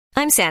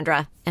I'm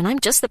Sandra, and I'm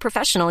just the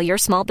professional your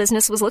small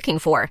business was looking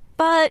for.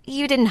 But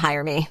you didn't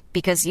hire me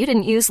because you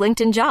didn't use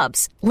LinkedIn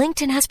Jobs.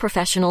 LinkedIn has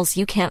professionals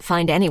you can't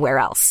find anywhere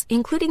else,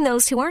 including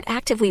those who aren't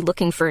actively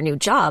looking for a new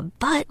job,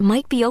 but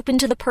might be open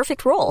to the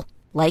perfect role,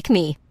 like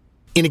me.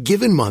 In a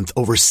given month,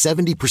 over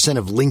 70%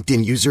 of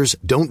LinkedIn users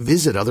don't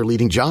visit other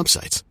leading job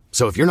sites.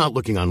 So if you're not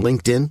looking on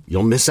LinkedIn,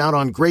 you'll miss out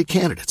on great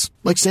candidates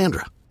like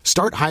Sandra.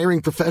 Start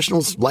hiring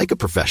professionals like a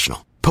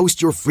professional.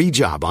 Post your free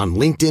job on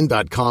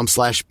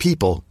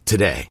linkedin.com/people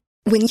today.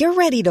 When you're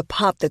ready to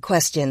pop the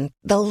question,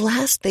 the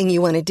last thing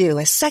you want to do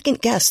is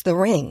second-guess the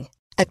ring.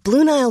 At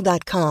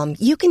BlueNile.com,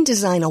 you can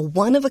design a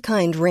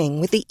one-of-a-kind ring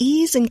with the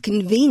ease and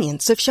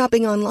convenience of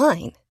shopping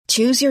online.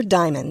 Choose your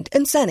diamond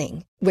and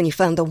setting. When you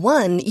find the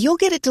one, you'll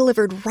get it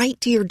delivered right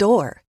to your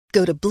door.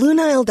 Go to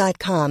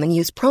BlueNile.com and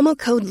use promo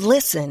code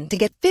LISTEN to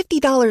get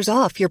 $50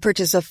 off your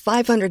purchase of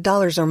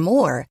 $500 or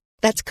more.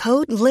 That's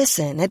code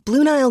LISTEN at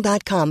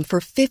BlueNile.com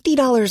for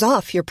 $50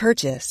 off your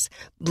purchase.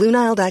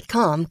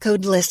 BlueNile.com,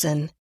 code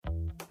LISTEN.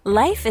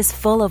 Life is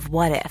full of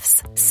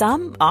what-ifs.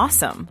 Some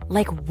awesome,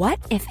 like what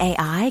if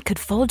AI could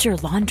fold your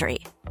laundry?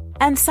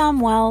 And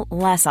some, well,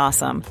 less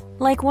awesome,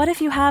 like what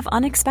if you have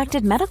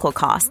unexpected medical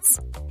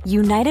costs?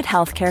 United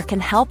Healthcare can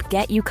help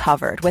get you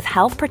covered with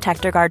Health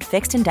Protector Guard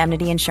fixed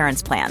indemnity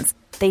insurance plans.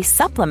 They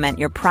supplement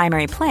your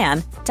primary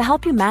plan to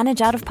help you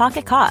manage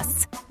out-of-pocket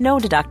costs. No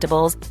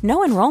deductibles,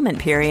 no enrollment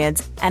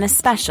periods, and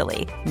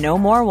especially no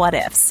more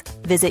what-ifs.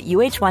 Visit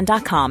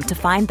uh1.com to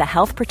find the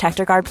Health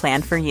Protector Guard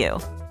plan for you.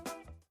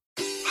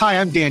 Hi,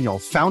 I'm Daniel,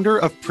 founder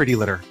of Pretty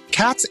Litter.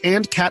 Cats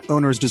and cat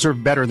owners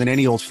deserve better than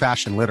any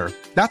old-fashioned litter.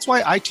 That's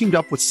why I teamed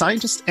up with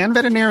scientists and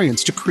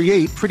veterinarians to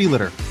create Pretty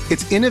Litter.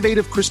 Its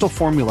innovative crystal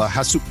formula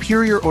has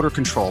superior odor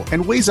control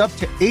and weighs up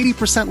to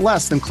 80%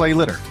 less than clay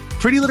litter.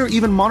 Pretty Litter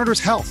even monitors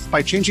health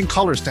by changing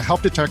colors to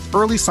help detect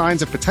early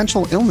signs of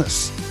potential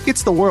illness.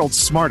 It's the world's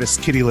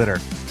smartest kitty litter.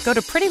 Go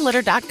to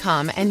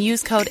prettylitter.com and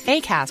use code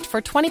ACAST for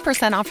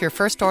 20% off your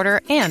first order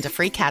and a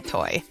free cat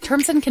toy.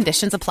 Terms and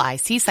conditions apply.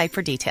 See site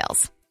for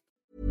details.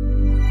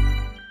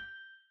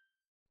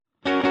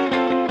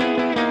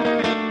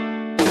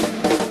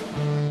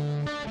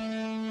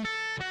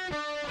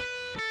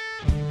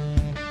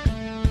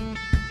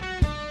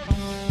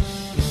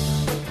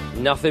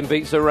 Nothing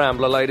beats a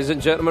rambler, ladies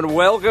and gentlemen.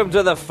 Welcome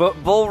to the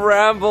Football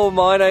Ramble.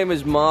 My name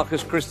is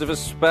Marcus Christopher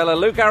Speller.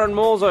 Luke Aaron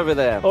Moore's over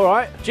there. All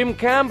right. Jim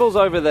Campbell's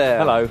over there.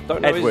 Hello.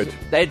 Don't know Edward.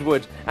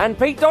 Edward. And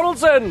Pete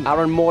Donaldson.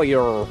 Aaron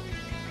Moyer.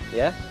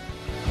 Yeah?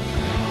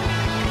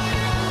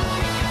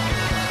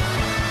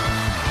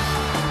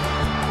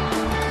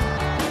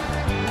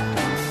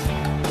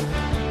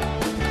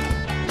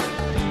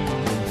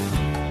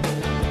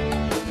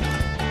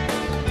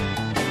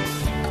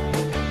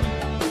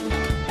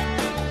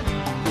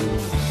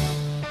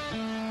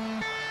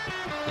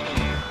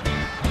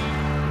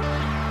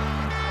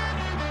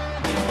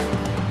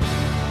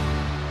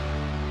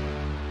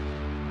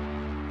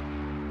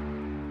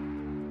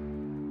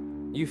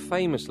 You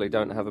famously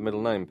don't have a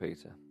middle name,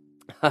 Peter.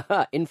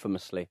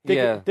 Infamously.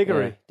 Diggory.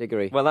 Yeah,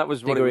 Diggory. Well, that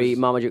was what Diggory, it was.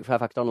 Marmaduke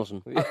Fairfax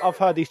Donaldson. I've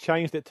heard he's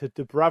changed it to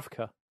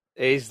Dubravka.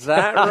 Is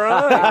that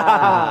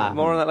right?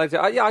 More on that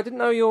later. Yeah, I didn't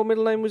know your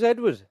middle name was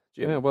Edward,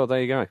 Jim. Yeah, well,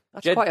 there you go.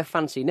 That's quite a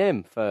fancy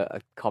name for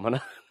a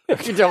commoner.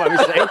 You don't want me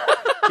saying.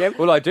 Jim?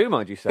 Well, I do,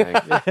 mind you saying.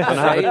 And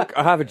I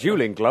have a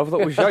dueling glove that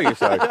will show you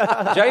so.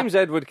 James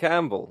Edward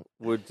Campbell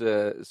would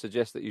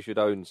suggest that you should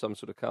own some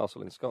sort of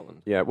castle in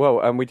Scotland. Yeah, well,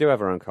 we do have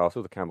our own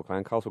castle, the Campbell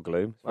clan, Castle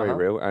Gloom. It's very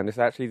real, and it's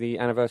actually the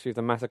anniversary of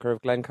the massacre of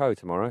Glencoe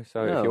tomorrow.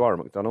 So if you are a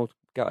McDonald,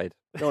 gutted.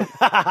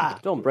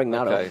 Don't bring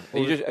that up.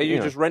 Are you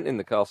just renting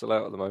the castle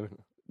out at the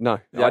moment? No,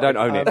 I don't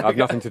own it. I have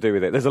nothing to do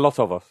with it. There's a lot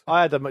of us.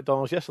 I had a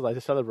McDonald's yesterday to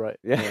celebrate.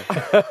 Yeah.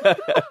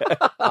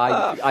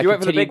 I you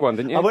went for the big one,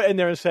 didn't you? I went in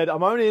there and said,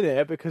 I'm only in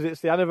here because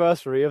it's the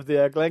anniversary of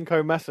the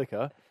Glencoe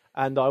massacre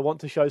and I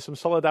want to show some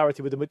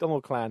solidarity with the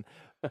McDonald clan.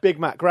 Big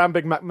Mac, Grand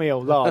Big Mac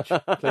meal, large,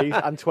 please,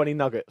 and 20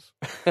 nuggets.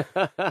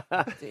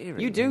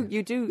 You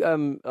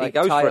do like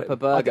tie up a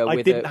burger I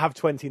with didn't have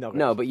 20 nuggets.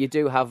 No, but you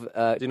do have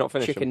do you not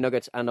finish chicken them?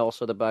 nuggets and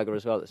also the burger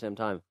as well at the same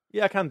time.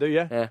 Yeah, I can do,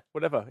 yeah.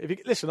 Whatever. If you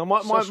listen,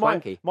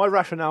 my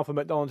rationale for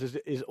McDonald's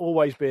is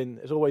always been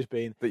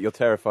that you're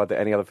terrified that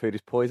any other food is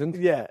poisoned.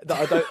 Yeah,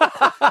 that I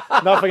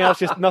don't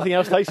nothing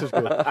else tastes as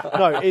good.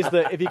 No, is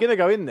that if you're going to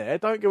go in there,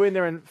 don't go in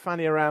there and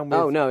fanny around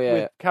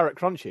with carrot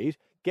crunchies.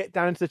 Get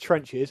down to the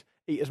trenches,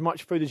 eat as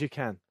much food as you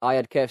can. I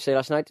had KFC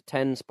last night,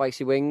 10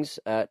 spicy wings,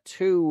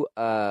 2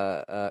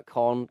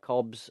 corn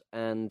cobs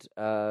and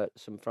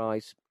some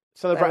fries.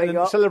 Celebrating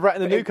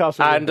the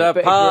Newcastle and a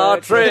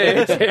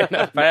partridge in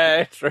a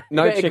pear tree.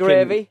 No chicken.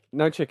 Gravy.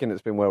 No chicken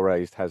that's been well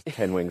raised has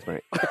 10 wings,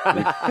 mate. You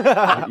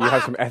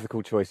have some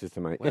ethical choices to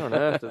make. Where on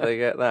earth did they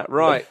get that?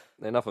 Right,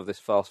 enough of this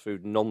fast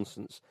food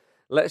nonsense.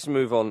 Let's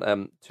move on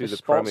to the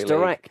Premier League.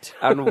 Direct.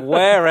 And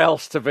where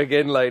else to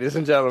begin, ladies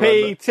and gentlemen?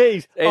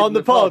 PT's on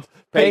the pod.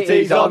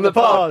 PT's on the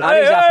pod.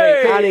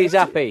 And he's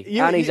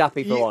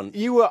happy for once.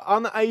 You were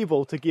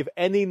unable to give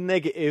any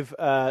negative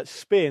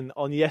spin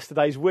on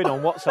yesterday's win on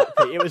WhatsApp,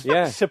 Pete. It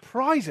was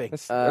surprising.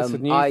 That's a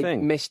new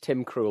thing. I missed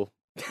Tim Krul.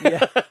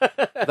 Yeah.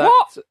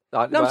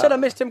 I'm saying I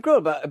missed Tim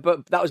Krul,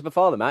 but that was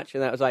before the match,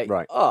 and that was like,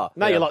 right.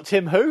 Now you're like,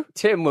 Tim who?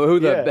 Tim, who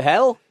the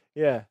hell?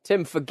 Yeah.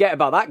 Tim, forget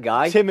about that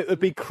guy. Tim, it would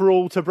be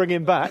cruel to bring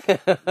him back.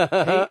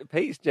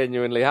 Pete's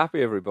genuinely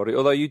happy, everybody.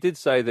 Although you did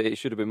say that it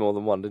should have been more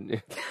than one, didn't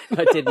you?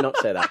 I did not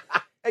say that.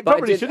 It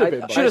probably should have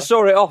been. Should have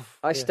saw it off.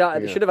 I should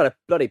have had a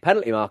bloody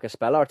penalty marker,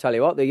 Speller. I tell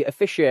you what, the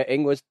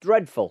officiating was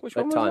dreadful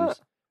at times.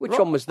 Which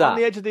one was that? On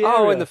the edge of the area.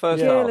 Oh, in the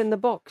first half. In the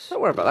box.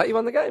 Don't worry about that. You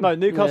won the game. No,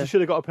 Newcastle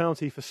should have got a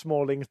penalty for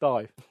Smalling's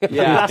dive.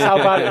 Yeah, that's how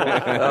bad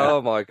it was.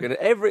 Oh my goodness!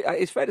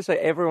 It's fair to say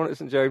everyone at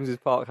St James's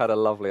Park had a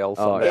lovely old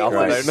Sunday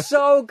It was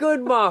so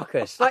good,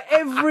 Marcus. Like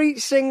every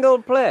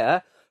single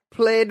player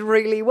played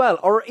really well,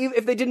 or even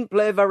if they didn't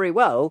play very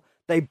well,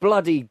 they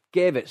bloody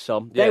gave it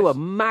some. Yes. They were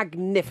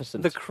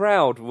magnificent. The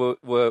crowd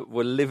were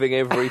living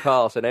every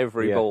pass and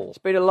every ball. It's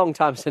been a long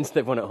time since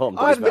they've won at home.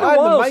 I had an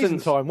amazing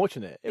time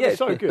watching it. It was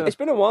so good. It's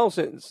been a while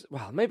since,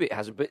 well, maybe it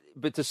hasn't,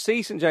 but to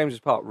see St James's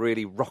Park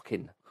really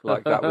rocking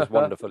like that was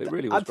wonderful. It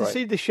really was and great. to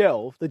see the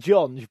Shelf, the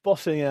John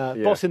bossing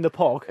the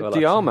Pog.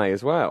 Diame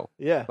as well.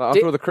 Yeah. Like,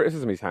 after all the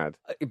criticism he's had.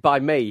 By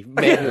me,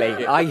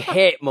 mainly. I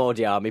hate Mo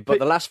Diame, but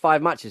the last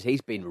 5 matches,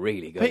 he's been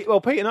really good.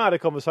 Pete and I had a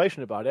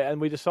conversation about it, and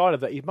we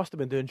decided that he must have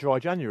been doing dry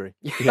January.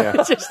 Yeah.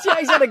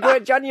 He's had a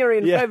great January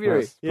and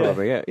February.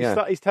 Probably it,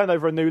 yeah. He's turned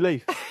over a new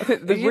leaf.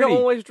 Is he not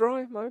always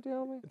dry, Mo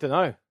Diame? I don't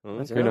know.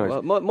 Who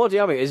knows? Well, Mo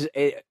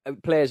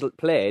Diame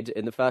played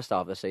in the first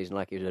half of the season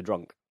like he was a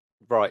drunk.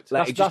 Right.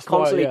 Like just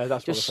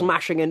constantly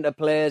smashing into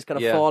players,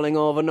 kind of falling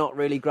over, not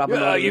really grabbing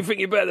them. You think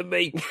you're better than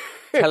me?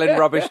 Telling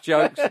rubbish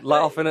jokes,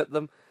 laughing at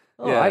them.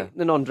 All right,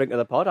 the non-drink of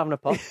the pod, having a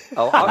pop.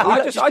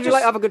 I just like to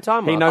have a good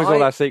time. He knows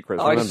all our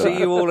secrets. I see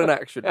you all in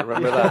action.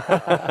 Remember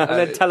that, and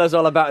then tell us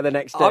all about it the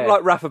next day. I'm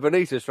like Rafa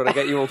Benitez trying to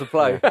get you all to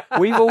play.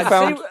 We've all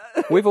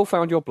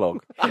found your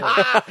blog.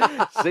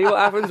 See what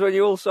happens when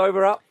you all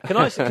sober up. Can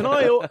I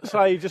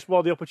say just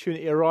while the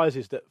opportunity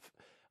arises that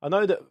I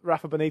know that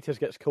Rafa Benitez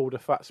gets called a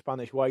fat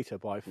Spanish waiter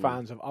by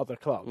fans of other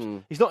clubs.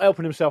 He's not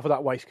helping himself with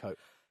that waistcoat.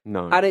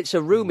 No, and it's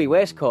a roomy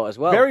waistcoat as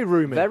well. Very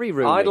roomy. Very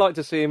roomy. I'd like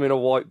to see him in a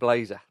white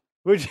blazer.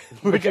 Would you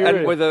and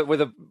really?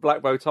 with a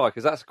black bow tie,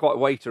 because that's quite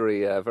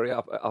waitery, very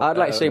up. I'd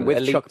like to see him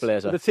with Chuck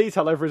Blazer. With a tea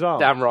towel over his arm.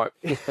 Damn right.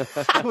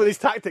 With his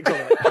tactics on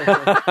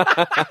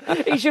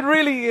it. He should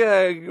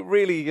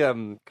really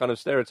kind of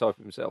stereotype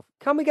himself.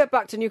 Can we get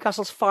back to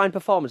Newcastle's fine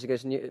performance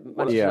against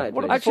Manchester United?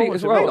 What actually,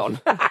 as well.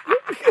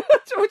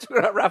 We're talking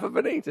about Rafa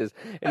Benitez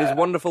in his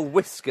wonderful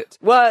whisket.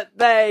 Were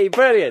they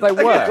brilliant? They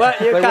were.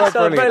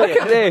 Newcastle brilliant.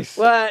 Look at this.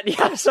 Were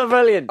Newcastle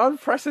brilliant?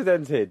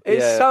 Unprecedented.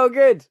 It's so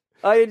good.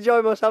 I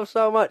enjoy myself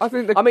so much. I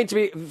mean,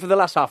 for the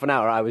last half an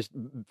hour, I was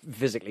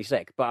physically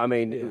sick, but I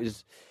mean, it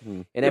was.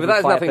 But that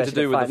has nothing to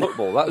do with the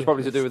football. That was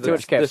probably to do with the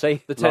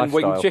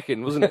 10-wing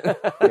chicken, wasn't it?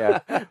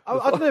 Yeah.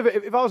 I don't know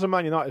if I was a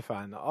Man United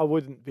fan, I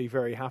wouldn't be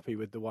very happy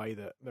with the way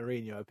that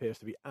Mourinho appears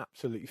to be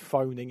absolutely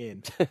phoning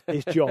in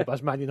his job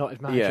as Man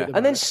United manager. Yeah.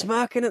 And then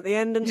smirking at the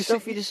end and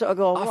stuff. You just sort of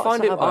go,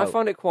 I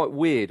find it quite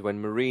weird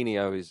when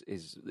Mourinho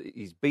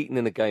is beaten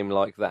in a game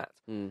like that,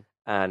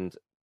 and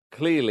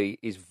clearly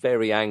is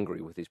very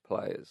angry with his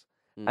players.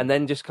 And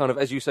then just kind of,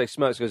 as you say,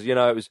 smirks, goes,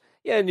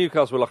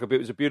 Newcastle were it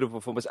was a beautiful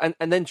performance,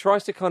 and then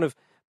tries to kind of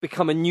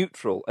become a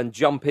neutral and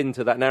jump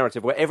into that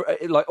narrative where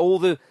all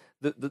the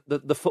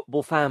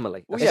football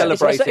family are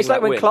celebrating. It's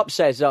like when win. Klopp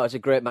says, "Oh, it's a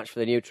great match for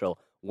the neutral."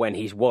 When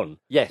he's won,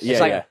 yes,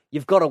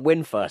 you've got to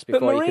win first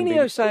before you can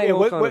be. Saying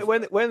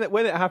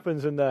when it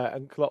happens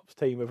and Klopp's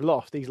team have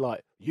lost, he's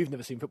like, "You've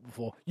never seen football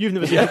before. You've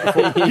never seen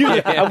football before."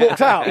 And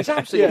walked out. It's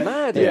absolutely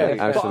mad. Yeah,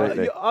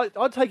 absolutely.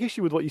 I'd take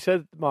issue with what you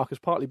said, Marcus,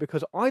 partly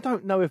because I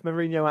don't know if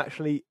Mourinho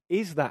actually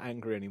is that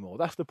angry anymore.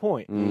 That's the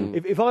point.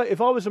 If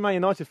I was a Man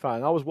United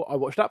fan, I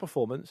watched that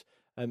performance,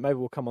 and maybe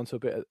we'll come on to a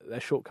bit of their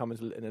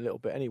shortcomings in a little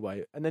bit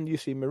anyway. And then you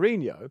see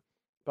Mourinho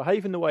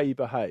behaving the way he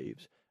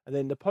behaves. And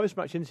then the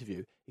post-match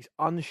interview, he's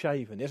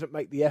unshaven. He doesn't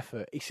make the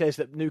effort. He says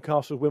that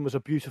Newcastle's win was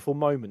a beautiful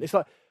moment. It's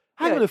like,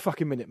 hang on a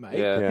fucking minute, mate.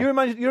 Yeah. You're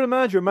a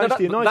manager of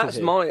Manchester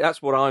United.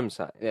 That's what I'm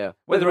saying. Yeah.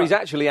 Whether he's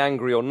actually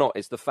angry or not,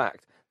 it's the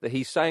fact that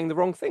he's saying the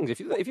wrong things. If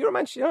you're a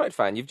Manchester United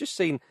fan, you've just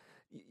seen,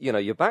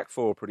 your back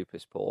four are pretty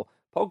piss poor.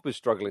 Pogba's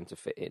struggling to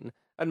fit in,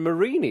 and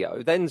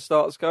Mourinho then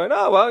starts going,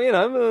 "Oh well,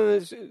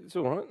 it's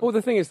all right." Well,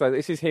 the thing is, though,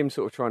 this is him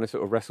sort of trying to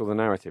sort of wrestle the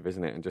narrative,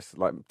 isn't it, and just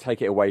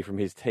take it away from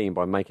his team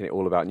by making it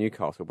all about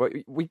Newcastle. But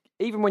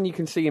even when you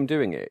can see him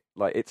doing it,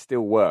 it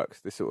still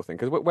works. This sort of thing,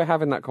 because we're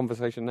having that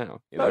conversation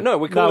now. No,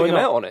 we're calling him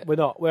out on it. We're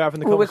not. We're having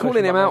the. Well, we're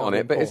calling him out on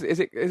it, but is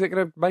it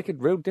going to make a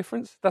real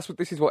difference?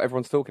 This is what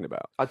everyone's talking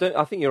about. I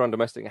think you're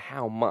underestimating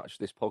how much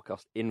this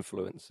podcast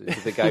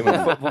influences the game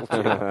of football.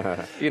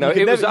 You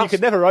can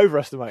never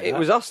overestimate.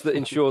 It was us that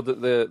ensured that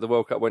the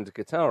World Cup went to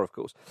Qatar, of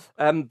course.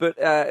 But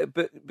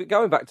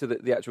going back to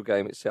the actual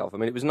game itself, I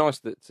mean, it was nice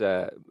that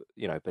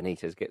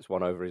Benitez gets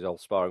one over his old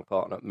sparring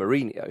partner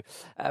Mourinho.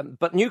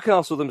 But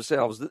Newcastle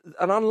themselves,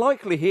 an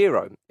unlikely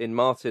hero in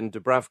Martin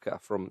Dubravka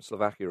from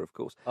Slovakia, of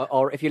course.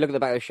 Or if you look at the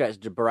back of the shirt, it's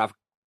Dubravka.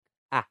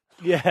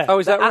 Yeah. Oh,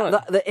 is that right?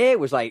 The ear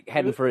was like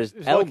heading for his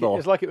elbow.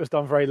 It's like it was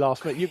done very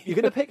last minute. You're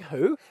going to pick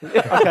who? Okay.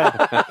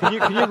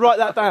 Can you write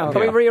that down?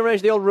 Can we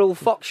rearrange the old Rule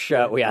Fox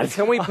shirt we had?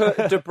 Can we put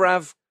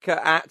Dubravka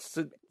at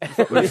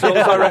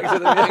director?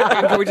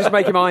 Can we just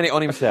make him iron it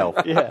on himself?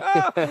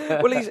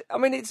 Yeah. Well,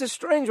 it's a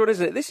strange one,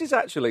 isn't it? This is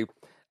actually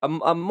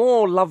a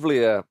more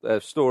lovelier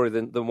story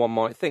than one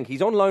might think.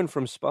 He's on loan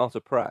from Sparta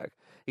Prague.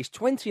 He's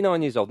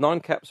 29 years old, 9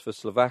 caps for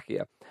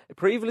Slovakia.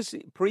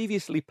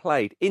 Previously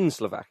played in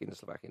Slovakia, in the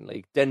Slovakian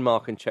League,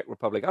 Denmark and Czech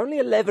Republic. Only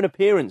 11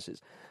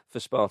 appearances for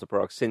Sparta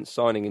Prague since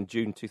signing in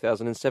June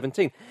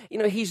 2017.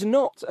 He's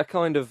not a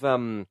kind of...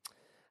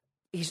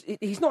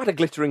 He's not had a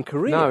glittering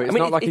career. No, it's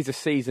not like he's a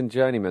seasoned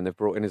journeyman they've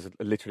brought in as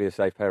literally a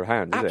safe pair of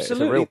hands, is absolutely.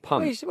 it? It's a real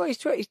punt.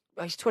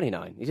 He's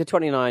 29. He's a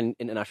 29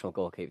 international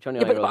goalkeeper.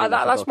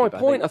 That's my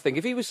point, I think.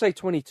 If he was, say,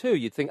 22,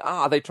 you'd think,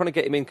 they're trying to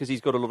get him in because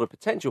he's got a lot of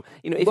potential.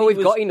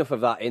 We've got enough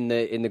of that in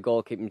the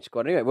goalkeeping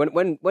squad anyway.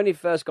 When he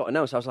first got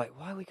announced, I was like,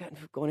 why are we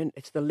going in?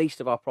 It's the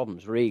least of our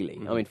problems, really.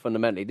 I mean,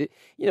 fundamentally.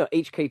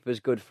 Each keeper's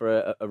good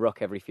for a ruck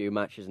every few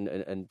matches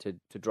and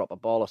to drop a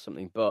ball or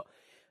something, but...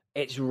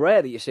 It's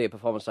rare that you see a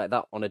performance like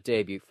that on a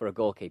debut for a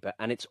goalkeeper,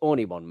 and it's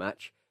only one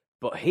match,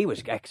 but he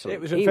was excellent.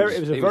 It was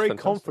a very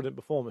confident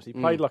performance. He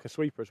played like a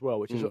sweeper as well,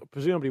 which is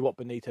presumably what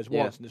Benitez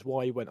wants, and is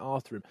why he went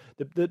after him.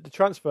 The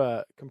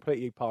transfer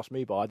completely passed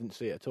me by. I didn't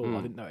see it at all.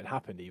 I didn't know it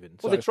happened even.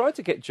 Well, they tried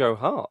to get Joe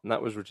Hart, and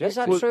that was rejected. Is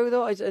that true,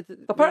 though?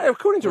 Apparently,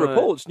 according to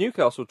reports,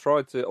 Newcastle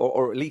tried to,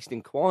 or at least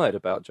inquired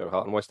about Joe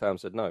Hart, and West Ham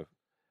said no.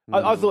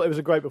 I thought it was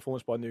a great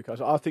performance by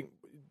Newcastle. I think,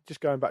 just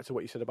going back to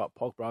what you said about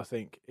Pogba, I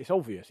think it's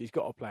obvious he's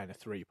got to play in a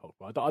 3,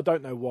 Pogba. I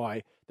don't know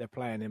why they're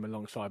playing him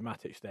alongside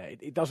Matic there.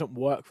 It doesn't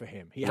work for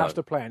him. He has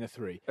to play in a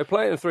 3. They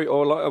play in a 3,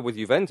 or like with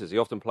Juventus, he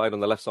often played on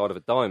the left side of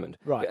a diamond.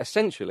 Right. But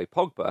essentially,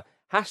 Pogba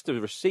has to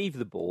receive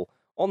the ball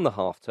on the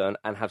half-turn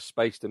and have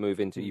space to move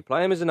into. You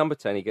play him as a number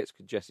 10, he gets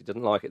congested,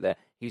 doesn't like it there.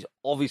 He's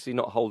obviously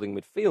not holding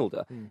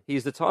midfielder. He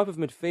is the type of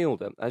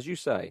midfielder, as you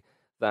say,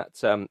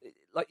 that...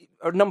 like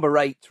a number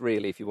 8,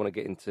 really, if you want to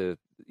get into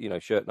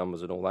shirt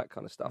numbers and all that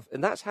kind of stuff,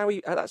 and that's how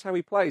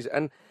he plays.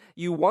 And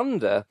you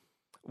wonder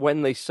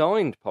when they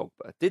signed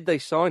Pogba, did they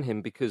sign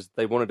him because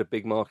they wanted a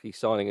big marquee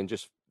signing and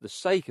just the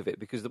sake of it?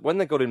 Because when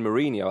they got in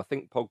Mourinho, I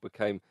think Pogba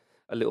came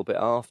a little bit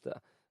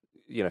after,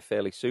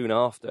 fairly soon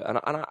after. And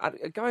I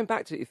going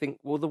back to it, you think,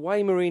 well, the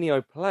way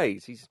Mourinho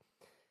plays,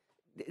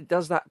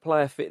 does that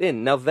player fit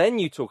in? Now, then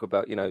you talk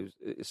about,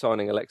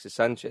 signing Alexis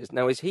Sanchez.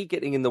 Now, is he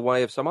getting in the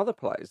way of some other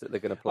players that they're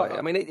going to play?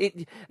 I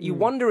mean, you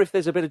wonder if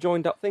there's a bit of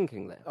joined-up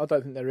thinking there. I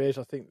don't think there is.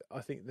 I think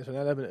there's an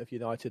element of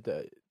United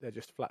that they're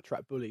just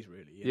flat-track bullies,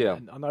 really. Yeah.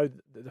 And I know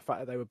the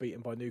fact that they were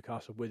beaten by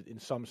Newcastle would, in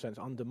some sense,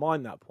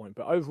 undermine that point.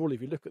 But overall,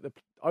 if you look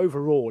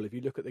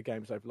at the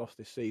games they've lost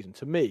this season,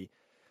 to me,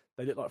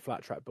 they look like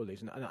flat-track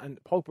bullies. And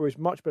Pogba is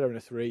much better in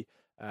a 3.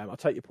 I'll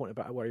take your point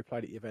about where he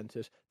played at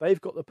Juventus.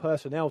 They've got the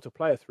personnel to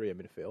play a 3 in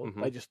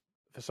midfield. They just,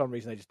 for some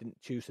reason, they just didn't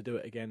choose to do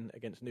it again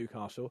against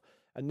Newcastle.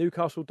 And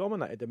Newcastle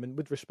dominated them. And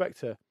with respect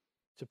to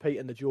Pete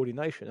and the Geordie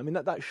Nation, I mean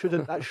that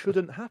shouldn't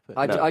happen.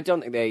 I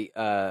don't think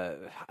they're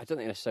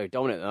necessarily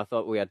dominant. I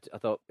thought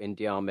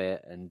Ndiame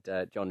and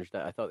Jonge,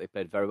 I thought they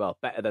played very well,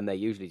 better than they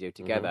usually do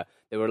together.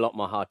 They were a lot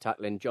more hard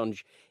tackling.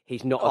 Jonge,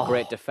 he's not a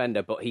great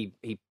defender, but he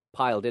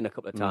piled in a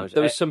couple of times.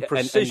 There was some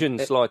precision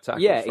slide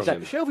tackles. Yeah, from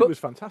exactly. Shelby was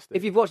fantastic.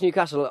 If you've watched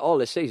Newcastle all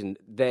this season,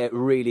 they're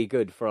really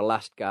good for a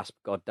last gasp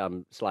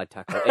goddamn slide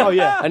tackle. Oh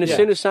yeah. And as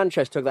soon as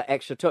Sanchez took that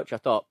extra touch, I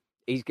thought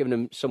he's given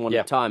him someone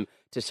time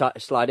to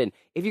slide in.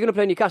 If you're going to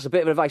play Newcastle, a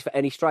bit of advice for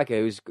any striker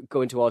who's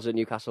going towards a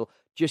Newcastle: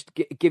 just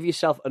give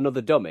yourself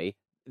another dummy,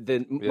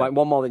 like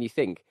one more than you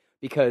think.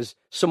 Because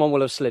someone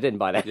will have slid in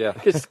by then. Yeah.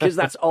 Because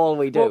that's all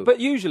we do. Well,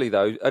 but usually,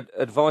 though,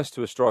 advice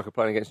to a striker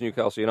playing against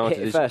Newcastle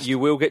United is you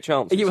will get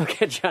chances. You will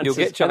get chances. You'll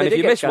get chances. If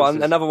you miss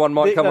one, another one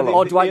might come along.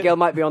 Or Dwight Gale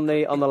might be on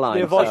the line.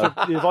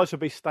 The advice would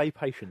be stay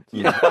patient.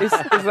 Yeah. Is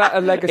that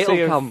a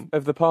legacy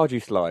of the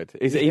Pardew slide?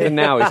 Even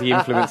now, is he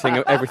influencing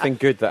everything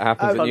good that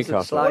happens at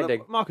Newcastle?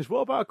 Sliding. Marcus,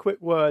 what about a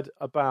quick word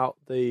about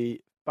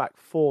the back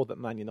 4 that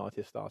Man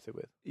United started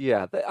with?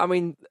 Yeah, I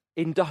mean,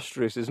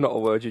 industrious is not a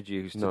word you'd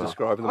use to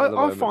describe them at the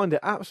moment. I find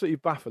it absolutely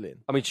baffling.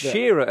 I mean,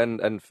 Shearer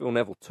and Phil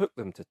Neville took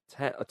them to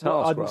task.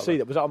 No, I didn't see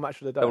that. Was that on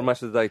Match of the Day? That was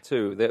Match of the Day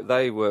too.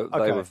 They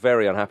were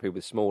very unhappy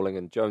with Smalling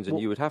and Jones, and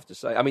you would have to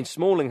say, I mean,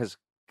 Smalling has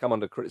come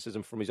under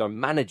criticism from his own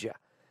manager,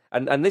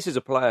 and this is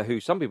a player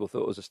who some people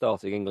thought was a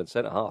starting England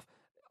centre half.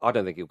 I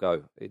don't think he'll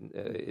go. I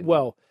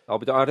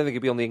don't think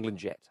he'll be on the England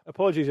jet.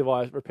 Apologies if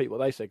I repeat what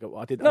they said.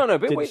 I didn't. But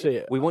didn't see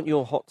it. We want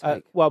your hot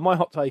take. Well, my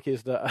hot take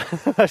is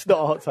that that's not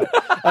a hot take.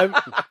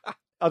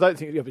 I don't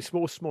think he'll be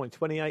Smalling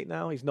 28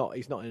 now. He's not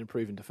an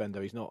improving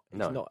defender. He's not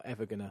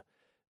ever going to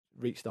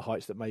reach the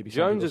heights that maybe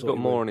Jones has got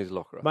more in his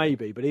locker.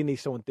 Maybe, but he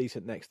needs someone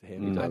decent next to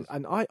him.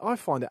 And I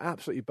find it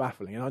absolutely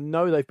baffling. And I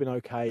know they've been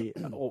okay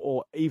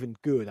or even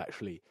good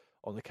actually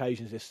on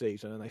occasions this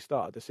season, and they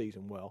started the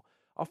season well.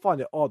 I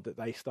find it odd that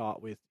they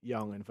start with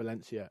Young and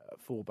Valencia at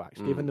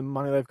fullbacks, given the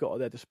money they've got at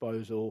their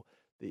disposal,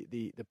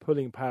 the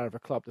pulling power of a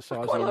club the size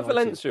I of quite like United.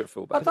 Valencia at I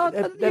fullback. thought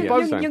They're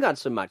both- Young had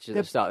some matches at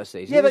the start of the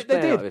season. Yeah, He was they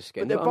playing out did. of his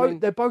skin, But but I mean-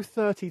 they're both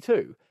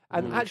 32,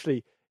 and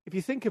actually, if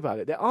you think about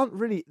it, there aren't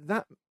really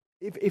that.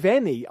 If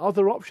any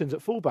other options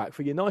at fullback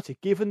for United,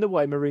 given the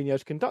way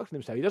Mourinho's conducting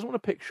himself, he doesn't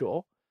want to pick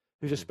Shaw,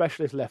 who's a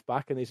specialist left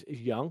back and is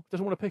young.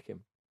 Doesn't want to pick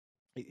him.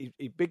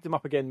 He bigged him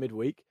up again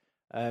midweek.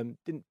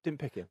 Didn't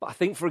pick him. But I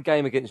think for a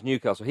game against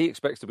Newcastle, he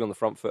expects to be on the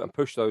front foot and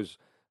push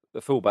the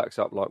fullbacks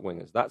up like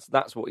wingers.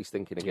 That's what he's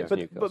thinking against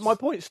Newcastle. But my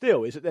point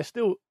still is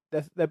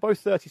that they're both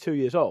 32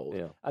 years old,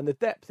 Yeah. and the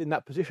depth in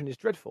that position is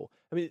dreadful.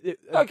 I mean, the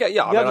Okay,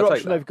 yeah, I mean, other I'll take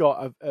option that. they've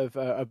got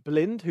of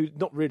Blind, who's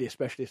not really a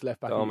specialist left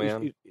back.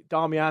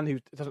 Darmian, who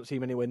doesn't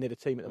seem anywhere near the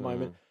team at the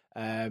moment.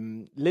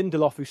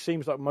 Lindelof, who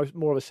seems like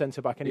more of a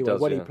centre back anyway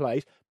when he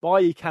plays.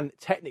 Bailly can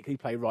technically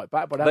play right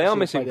back, but They are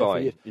missing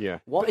Bailly. Bailly. Yeah.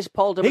 What is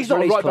Paul Dummett? He's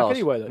not a right back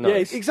anyway, though. No. Yeah,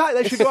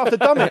 exactly. They should go after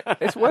Dummett.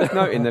 It's worth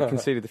noting they've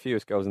conceded the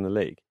fewest goals in the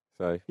league.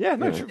 So Yeah,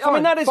 no, you know. true, I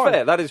mean, that is fine.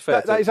 fair. That is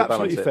fair. That is to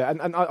absolutely balance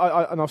it. fair.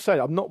 And I'll say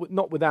I'm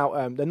not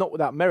without they're not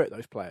without merit.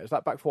 Those players,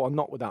 that back four, are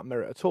not without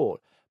merit at all.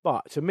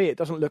 But to me, it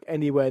doesn't look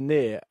anywhere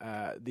near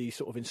the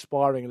sort of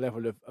inspiring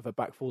level of a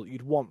back four that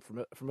you'd want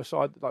from a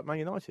side like Man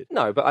United.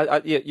 No,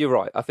 but you're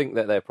right. I think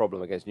that their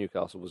problem against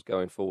Newcastle was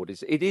going forward.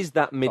 It is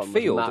that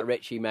midfield. Matt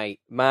Ritchie, mate.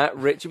 Matt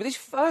Ritchie with his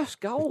first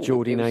goal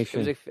Geordie It was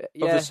Nation. a- of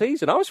yeah. the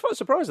season. I was quite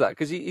surprised at that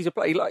because he's a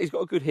player. He's got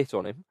a good hit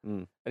on him,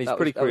 and he's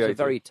pretty that was creative.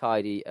 a very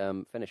tidy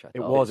finish, I thought. It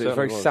was. It was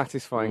very certainly was.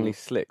 satisfyingly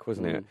slick,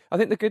 wasn't it? I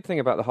think the good thing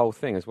about the whole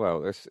thing as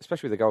well,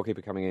 especially with the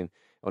goalkeeper coming in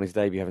on his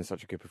debut, having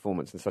such a good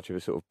performance and such a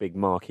sort of big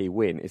marquee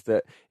win, is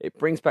that it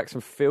brings back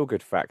some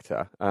feel-good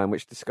factor,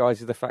 which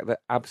disguises the fact that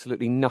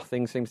absolutely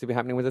nothing seems to be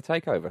happening with the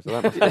takeover. So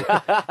that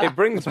must be, It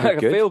brings That's back a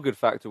good. feel-good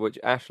factor, which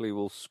Ashley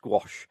will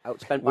squash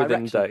Outspent by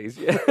within Wrexham. days.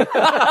 Yeah.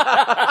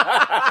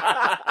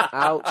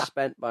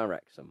 Outspent by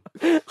Wrexham.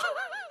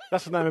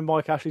 That's the name of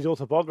Mike Ashley's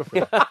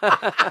autobiography.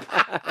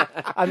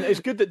 And it's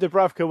good that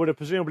Dubravka would have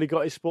presumably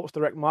got his Sports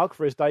Direct mug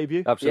for his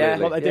debut.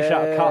 Absolutely. Like they dish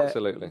out a cup.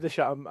 Absolutely. Dish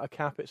out a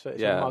cap. It's a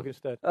Yeah. mug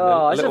instead.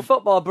 Oh, A isn't little-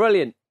 football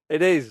brilliant?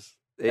 It is.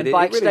 And It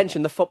by really-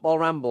 extension, the football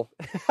ramble.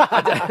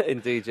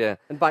 Indeed, yeah.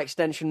 And by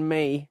extension,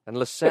 me. And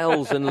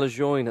Lascelles and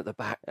Lejeune at the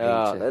back.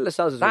 Oh, Peter.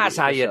 Lascelles is That's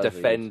really- how you Lascelles is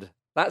defend.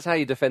 That's how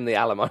you defend the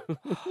Alamo.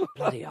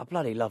 I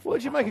bloody love What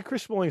did you make of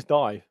Chris Smalling's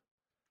dive?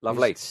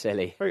 Lovely. It's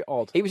silly. Very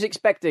odd. He was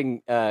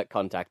expecting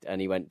contact,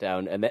 and he went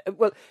down. And then,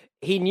 well,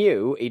 he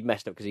knew he'd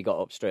messed up because he got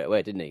up straight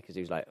away, didn't he? Because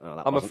he was like, "Oh,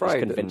 that I'm wasn't afraid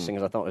as that- convincing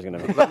as I thought it was going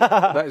to be."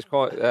 That is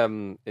quite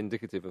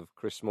indicative of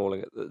Chris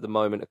Smalling at the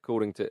moment,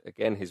 according to,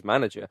 again, his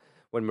manager.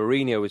 When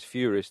Mourinho was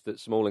furious that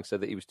Smalling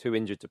said that he was too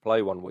injured to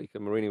play one week,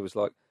 and Mourinho was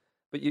like,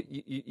 but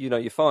you know,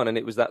 you're fine. And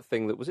it was that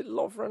thing that, was it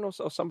Lovren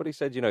or somebody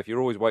said, you know, if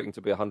you're always waiting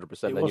to be 100%,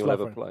 then was you'll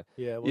never Lovren. play.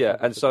 Yeah, it was Yeah,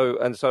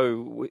 Lovren. and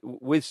so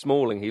with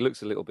Smalling, he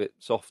looks a little bit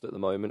soft at the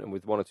moment, and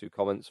with one or two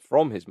comments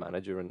from his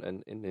manager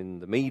and in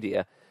the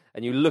media,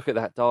 and you look at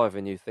that dive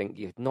and you think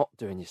you're not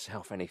doing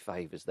yourself any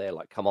favours there.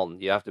 Like, come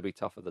on, you have to be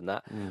tougher than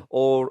that,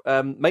 or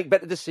make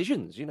better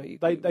decisions. You know,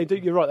 They do.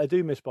 You're right. They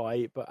do miss by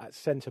 8, but at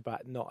centre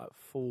back, not at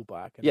full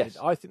back. And Yes.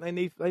 I think they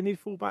need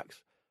fullbacks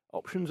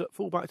options at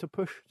fullback to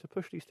push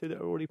these two that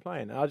are already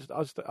playing. And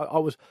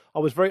I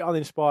was very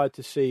uninspired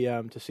to see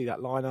that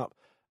lineup.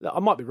 I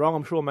might be wrong.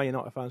 I'm sure Man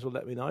United fans will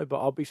let me know,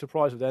 but I'll be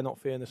surprised if they're not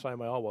feeling the same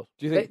way I was.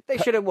 do you think They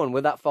should have won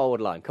with that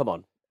forward line. Come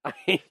on.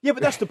 Yeah,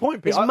 but that's the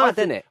point, Pete. It's mad, think-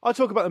 isn't it? I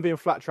talk about them being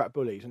flat track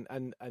bullies,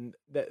 and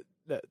that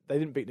they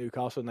didn't beat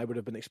Newcastle, and they would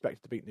have been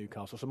expected to beat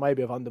Newcastle. So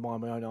maybe I've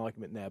undermined my own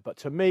argument there. But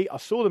to me, I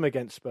saw them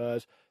against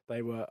Spurs.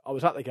 I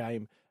was at the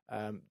game.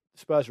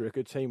 Spurs are a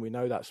good team. We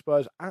know that.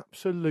 Spurs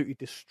absolutely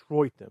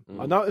destroyed them.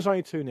 I know it was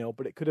only 2-0,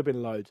 but it could have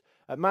been loads.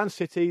 At Man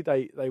City,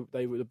 they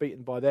were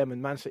beaten by them,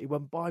 and Man City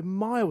won by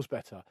miles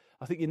better.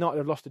 I think United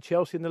have lost to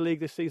Chelsea in the league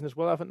this season as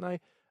well, haven't they?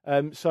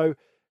 So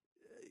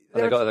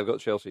and they've got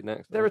Chelsea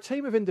next. they're a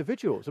team of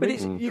individuals. I But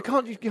mean, you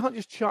can't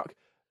just chuck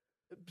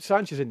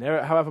Sanchez in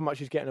there, however much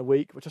he's getting a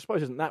week, which I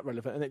suppose isn't that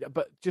relevant.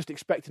 But just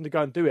expect him to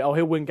go and do it. Oh,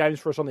 he'll win games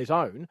for us on his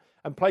own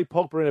and play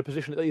Pogba in a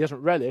position that he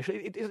doesn't relish.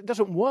 It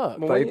doesn't work.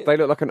 they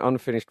look like an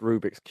unfinished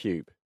Rubik's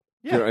cube?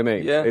 Do you know what I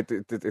mean? Yeah.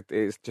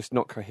 It's just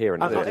not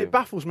coherent. And is it? it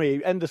baffles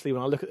me endlessly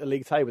when I look at the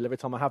league table every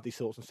time I have these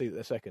thoughts and see that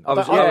they're second. I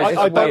was- I yeah, don't- it's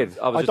I weird.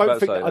 don't- I was I just don't about to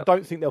think say I that.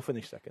 don't think they'll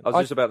finish second. I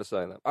was just about to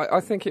say that.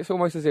 I think it's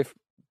almost as if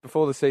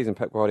before the season,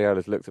 Pep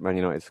Guardiola's looked at Man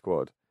United's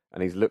squad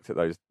and he's looked at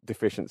those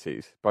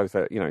deficiencies, both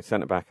at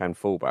centre back and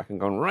full back, and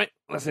gone, right,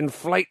 let's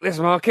inflate this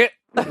market.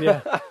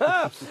 Yeah.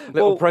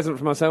 Little present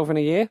for myself in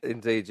a year.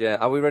 Indeed, yeah.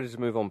 Are we ready to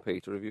move on,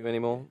 Peter? Have you any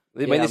more?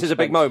 I Yeah, mean, this I'm is a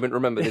big spent. moment.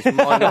 Remember, this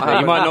might not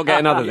happen. You might not get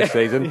another this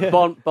season.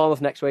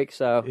 Bournemouth next week,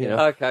 so you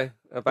know. Okay.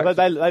 Back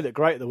They to- look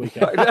great at the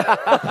weekend.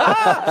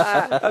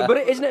 But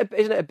isn't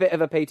it a bit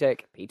of a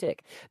P-take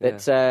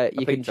that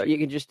you P-take.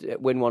 can just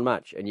win one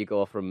match and you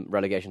go from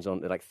relegation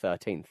zone to like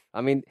 13th?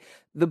 I mean,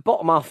 the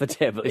bottom half of the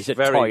table is a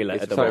toilet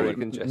it's at the very moment.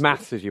 congested.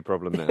 Maths is your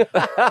problem now.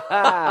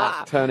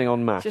 Turning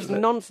on maths. Just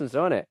nonsense,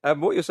 isn't it?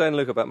 What you're saying,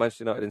 Luke, about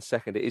Manchester United in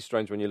second, it is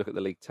strange when you look at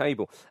the league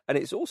table. And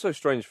it's also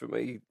strange for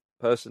me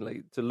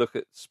personally, to look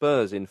at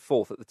Spurs in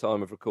fourth at the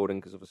time of recording,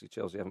 because obviously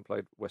Chelsea haven't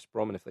played West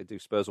Brom, and if they do,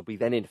 Spurs will be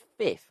then in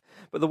fifth.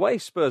 But the way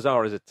Spurs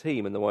are as a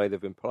team and the way they've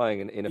been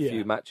playing in a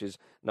few matches,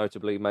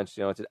 notably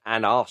Manchester United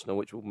and Arsenal,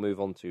 which we'll move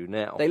on to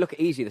now. They look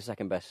easy, the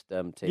second best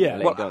team. Yeah. In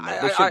the league,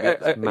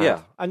 don't they?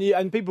 Yeah.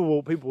 And people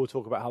will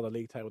talk about how the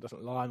league table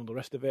doesn't lie and all the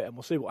rest of it, and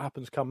we'll see what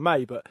happens come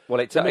May. But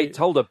it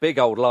told a big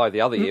old lie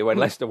the other year when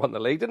Leicester won the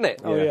league, didn't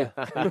it? Oh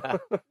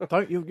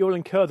yeah. You'll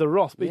incur the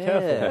wrath. Be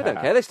careful. They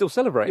don't care. They're still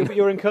celebrating.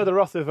 You'll incur the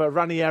wrath of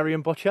Ranieri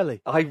and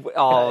Bocelli.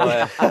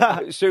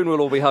 Soon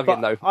we'll all be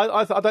hugging, though.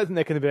 I don't think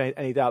there can be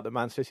any doubt that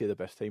Man City are the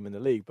best team in the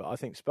league, but I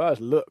think Spurs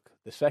look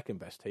the second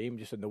best team,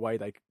 just in the way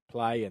they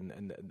play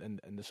and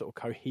the sort of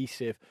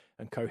cohesive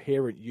and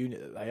coherent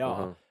unit that they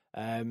are.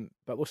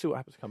 But we'll see what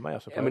happens come May, I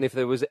suppose. I mean, if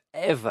there was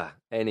ever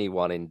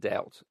anyone in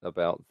doubt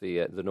about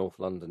the North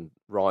London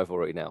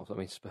rivalry now, I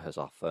mean, Spurs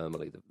are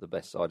firmly the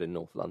best side in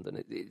North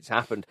London. It's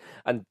happened,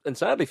 and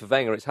sadly for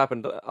Wenger, it's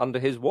happened under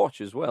his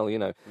watch as well, you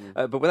know.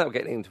 But without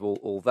getting into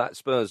all that,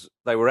 Spurs,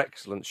 they were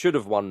excellent, should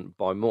have won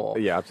by more.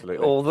 Yeah,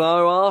 absolutely.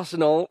 Although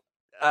Arsenal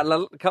had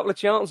a couple of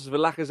chances with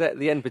Lacazette at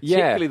the end,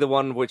 particularly the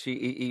one which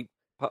he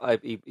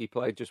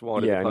played just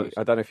wide of the post.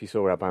 I don't know if you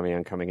saw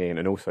Aubameyang coming in,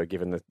 and also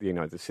given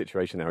the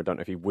situation there, I don't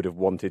know if he would have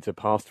wanted to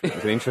pass through.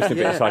 There's an interesting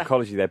bit of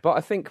psychology there. But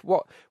I think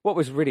what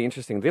was really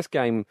interesting this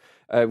game,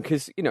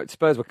 because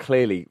Spurs were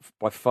clearly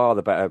by far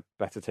the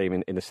better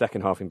team in the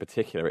second half in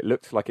particular. It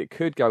looked like it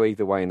could go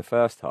either way in the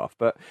first half,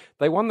 but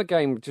they won the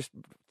game just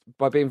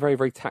by being very,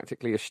 very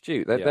tactically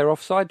astute. Their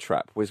offside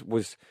trap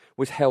was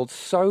held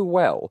so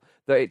well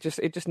that it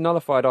just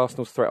nullified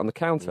Arsenal's threat on the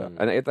counter,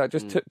 and that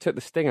just took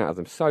the sting out of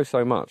them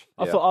so much.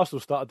 I thought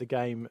Arsenal started the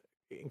game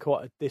in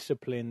quite a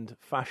disciplined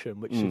fashion,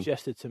 which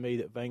suggested to me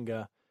that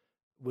Wenger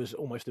was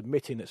almost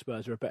admitting that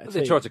Spurs are a better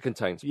team. They tried to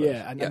contain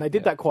Spurs. And they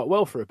did that quite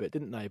well for a bit,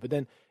 didn't they? But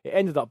then it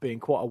ended up being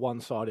quite a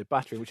one-sided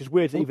battering, which is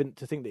weird even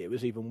to think that it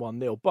was even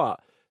 1-0.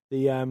 But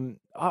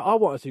I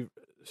wanted to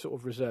sort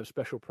of reserve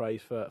special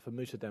praise for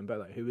Moussa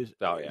Dembele, who is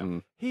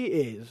he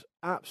is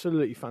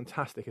absolutely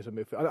fantastic as a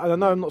midfielder. I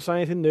know I'm not saying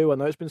anything new. I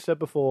know it's been said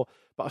before,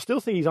 but I still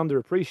think he's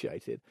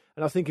underappreciated.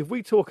 And I think if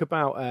we talk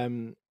about,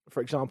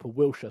 for example,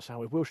 Wilshere,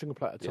 so if Wilshere can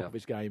play at the top of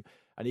his game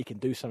and he can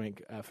do something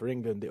for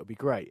England, it'll be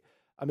great.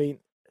 I mean,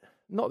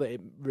 not that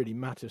it really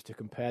matters to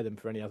compare them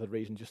for any other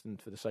reason, just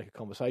for the sake of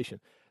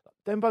conversation.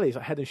 Dembele is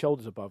like head and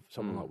shoulders above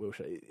someone like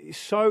Wilshere. It's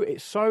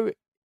so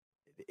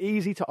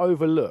easy to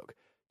overlook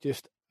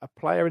just a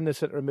player in the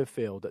centre of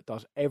midfield that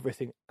does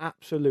everything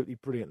absolutely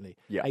brilliantly.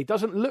 Yeah. He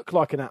doesn't look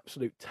like an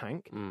absolute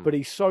tank, but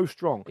he's so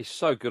strong. He's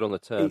so good on the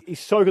turn. He's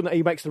so good that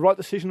he makes the right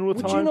decision all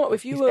the time. Would you not,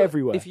 he's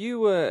everywhere. If you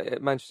were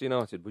at Manchester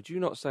United, would you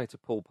not say to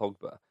Paul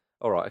Pogba,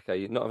 all right, okay,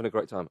 you're not having a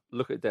great time.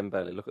 Look at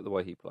Dembele. Look at the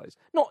way he plays.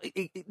 Not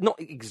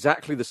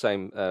exactly the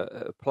same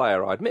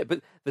player, I admit,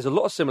 but there's a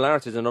lot of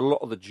similarities in a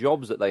lot of the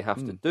jobs that they have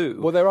to do.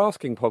 Well, they're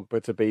asking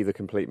Pogba to be the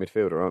complete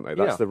midfielder, aren't they?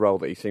 That's the role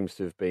that he seems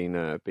to have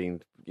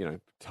been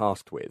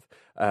tasked with.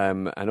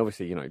 And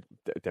obviously,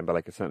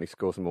 Dembele could certainly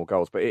score some more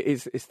goals. But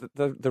it's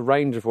the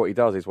range of what he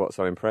does is what's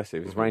so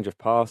impressive. His range of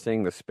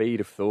passing, the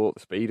speed of thought,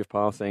 the speed of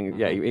passing.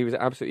 Yeah, he was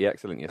absolutely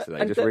excellent yesterday.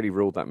 He just really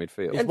ruled that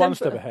midfield. He's one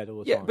step ahead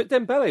all the time. Yeah, but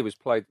Dembele was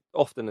played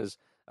often as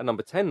a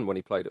number 10 when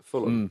he played at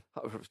Fulham.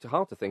 It's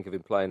hard to think of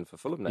him playing for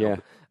Fulham now.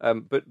 Yeah.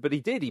 But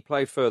he did. He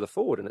played further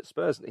forward, and at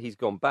Spurs he's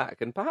gone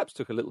back and perhaps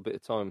took a little bit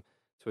of time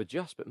to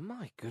adjust. But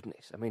my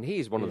goodness, I mean, he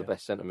is one of the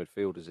best centre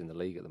midfielders in the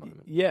league at the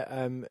moment. Yeah,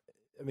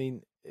 I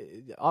mean,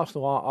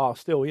 Arsenal are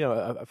still,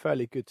 a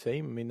fairly good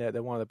team. I mean,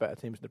 they're one of the better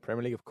teams in the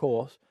Premier League, of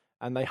course,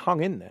 and they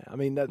hung in there. I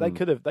mean, they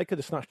could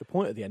have snatched a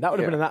point at the end. That would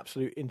have been an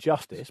absolute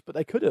injustice, but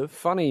they could have.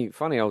 Funny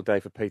old day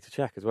for Peter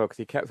Cech as well, because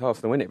he kept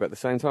Arsenal in it, but at the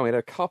same time he had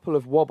a couple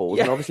of wobbles,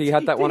 and obviously he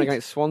had that one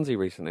against Swansea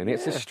recently, and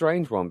it's a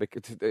strange one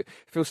because it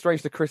feels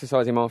strange to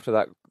criticise him after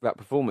that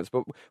performance.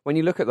 But when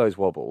you look at those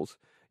wobbles,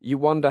 you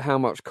wonder how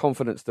much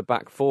confidence the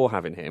back four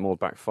have in him, or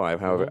back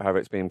five, however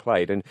it's being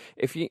played, and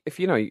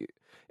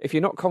if you're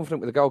not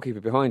confident with the goalkeeper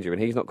behind you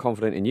and he's not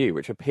confident in you,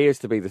 which appears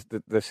to be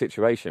the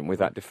situation with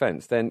that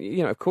defence, then,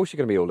 of course you're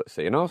going to be all at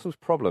sea. And Arsenal's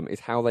problem is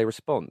how they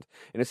respond.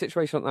 In a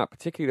situation like that,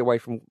 particularly away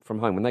from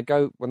home, when they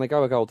go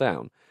a goal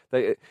down,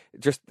 the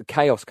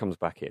chaos comes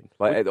back in.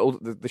 Like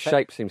the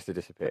shape seems to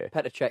disappear.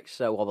 Petr Cech's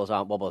wobbles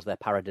aren't wobbles, they're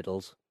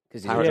paradiddles.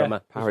 Because he's a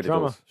drummer.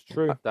 Paradiddles. It's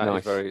true.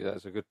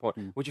 That's a good point.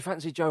 Would you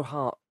fancy Joe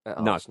Hart at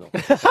Arsenal?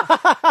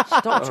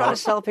 Stop trying to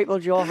sell people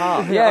Joe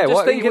Hart. I'm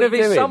just thinking of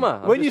his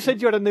summer. When you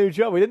said you had a new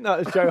job, we didn't know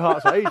it was Joe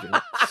Hart's agent.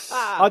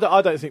 I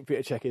don't think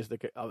Petr Cech is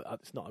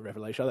it's not a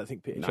revelation. I don't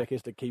think Petr Cech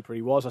is the keeper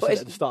he was. I said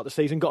at the start of the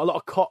season, got a lot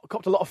of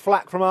copped a lot of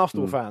flack from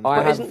Arsenal fans.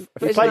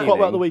 He played quite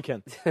well at the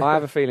weekend. I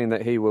have a feeling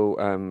that he will,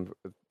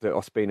 that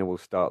Ospina will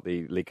start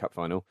the League Cup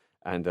final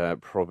and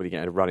probably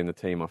get a run in the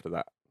team after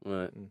that.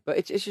 Right, but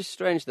it's just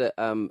strange that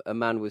a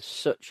man with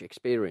such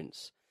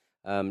experience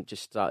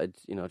just started,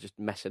 just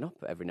messing up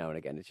every now and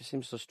again. It just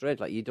seems so strange.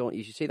 Like you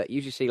usually see that. You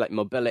usually see like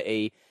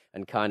mobility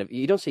and kind of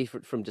you don't see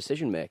from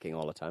decision making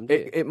all the time. Do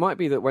you? It might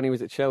be that when he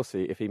was at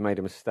Chelsea, if he made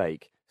a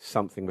mistake,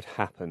 something would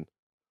happen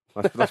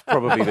That's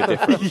probably the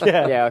difference.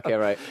 Yeah, okay,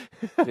 right.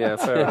 Yeah,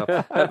 fair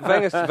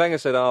enough. Wenger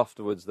said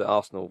afterwards that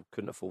Arsenal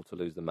couldn't afford to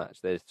lose the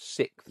match. They're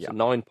sixth,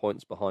 9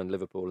 points behind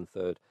Liverpool in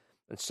third,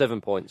 and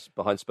 7 points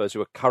behind Spurs,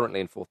 who are currently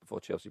in fourth before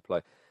Chelsea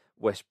play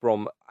West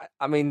Brom.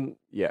 I mean,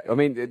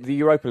 the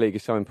Europa League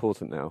is so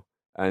important now.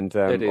 And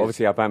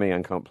obviously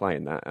Aubameyang can't play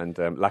in that, and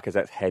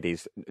Lacazette's head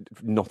is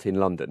not in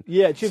London.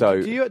 Yeah, Jim,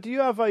 so, do you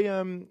have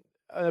an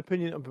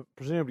opinion,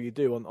 presumably you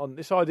do, on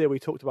this idea we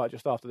talked about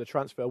just after the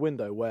transfer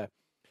window, where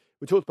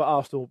we talked about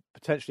Arsenal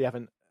potentially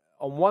having,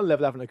 on one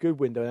level, having a good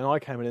window, and then I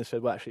came in and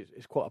said, well, actually,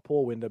 it's quite a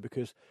poor window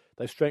because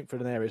they've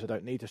strengthened in areas they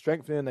don't need to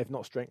strengthen in, they've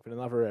not strengthened in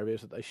other areas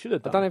that they should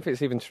have done. I don't know if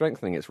it's even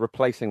strengthening, it's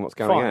replacing what's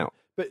going out.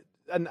 But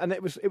and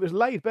it was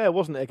laid bare,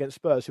 wasn't it, against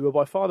Spurs, who were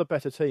by far the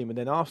better team, and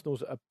then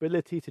Arsenal's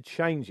ability to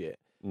change it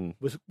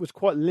was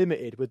quite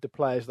limited with the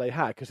players they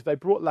had, because if they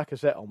brought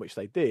Lacazette on, which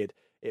they did,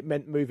 it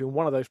meant moving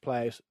one of those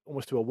players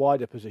almost to a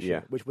wider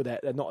position, which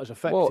they're not as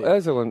effective. Well,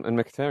 Ozil and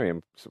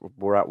Mkhitaryan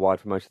were out wide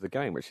for most of the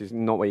game, which is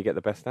not where you get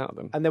the best out of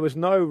them. And there was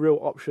no real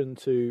option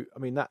to... I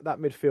mean, that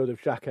midfield of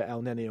Xhaka,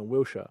 El Neni and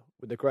Wilshere,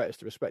 with the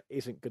greatest respect,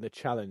 isn't going to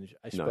challenge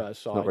a Spurs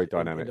side not very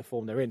dynamic. In the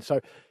form they're in. So,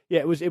 yeah,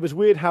 it was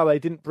weird how they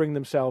didn't bring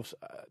themselves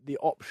the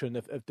option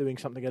of doing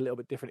something a little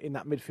bit different in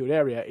that midfield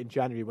area in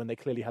January when they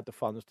clearly had the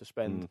funds to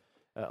spend...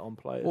 on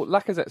players. Well,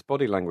 Lacazette's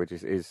body language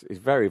is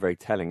very, very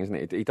telling, isn't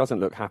it? He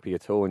doesn't look happy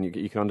at all, and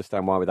you can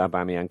understand why with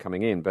Aubameyang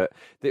coming in. But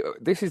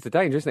this is the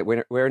danger, isn't it?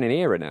 We're in an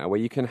era now where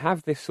you can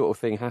have this sort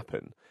of thing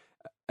happen,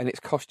 and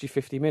it's cost you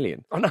 50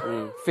 million. I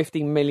know.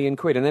 50 million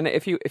quid. And then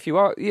if you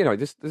are,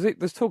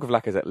 there's talk of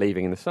Lacazette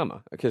leaving in the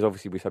summer, because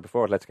obviously we said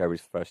before Atletico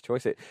was his first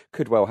choice. It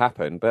could well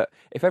happen, but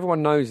if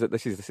everyone knows that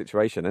this is the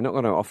situation, they're not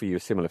going to offer you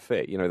a similar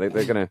fee.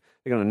 They're going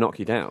to knock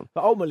you down.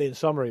 But ultimately, in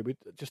summary, we're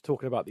just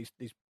talking about these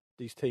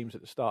teams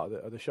at the start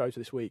of the show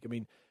this week. I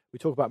mean, we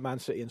talk about Man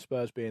City and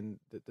Spurs being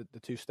the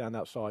two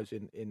standout sides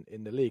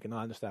in the league, and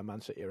I understand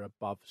Man City are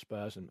above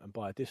Spurs and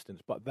by a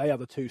distance, but they are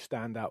the two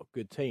standout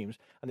good teams,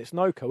 and it's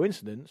no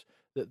coincidence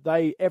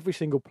that every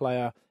single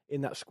player in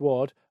that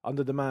squad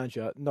under the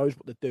manager knows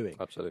what they're doing.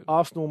 Absolutely.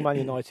 Arsenal, Man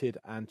United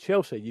and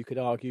Chelsea, you could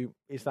argue,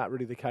 is that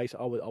really the case?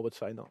 I would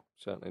say not.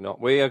 Certainly not.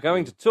 We are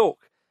going to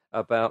talk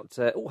about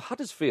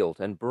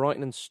Huddersfield and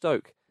Brighton and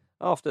Stoke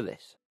after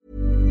this.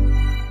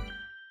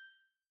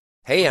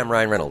 Hey, I'm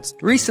Ryan Reynolds.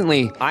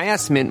 Recently, I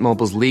asked Mint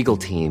Mobile's legal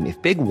team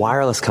if big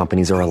wireless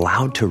companies are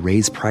allowed to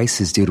raise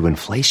prices due to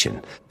inflation.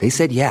 They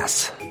said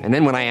yes. And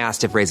then when I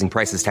asked if raising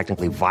prices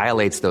technically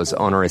violates those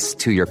onerous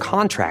 2-year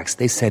contracts,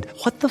 they said,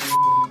 what the f***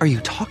 are you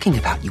talking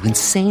about, you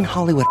insane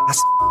Hollywood ass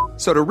f-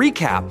 So to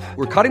recap,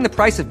 we're cutting the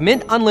price of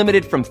Mint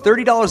Unlimited from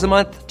 $30 a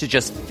month to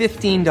just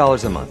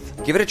 $15 a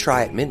month. Give it a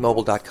try at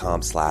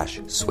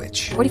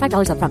mintmobile.com/switch.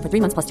 $45 up front for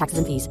 3 months plus taxes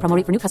and fees. Promo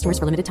rate for new customers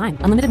for limited time.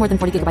 Unlimited more than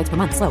 40 gigabytes per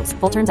month. Slows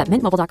full terms at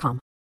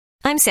mintmobile.com.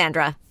 I'm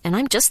Sandra, and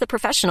I'm just the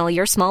professional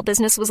your small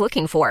business was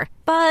looking for.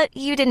 But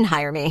you didn't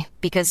hire me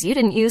because you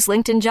didn't use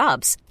LinkedIn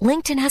Jobs.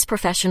 LinkedIn has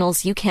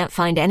professionals you can't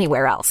find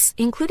anywhere else,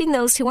 including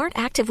those who aren't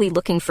actively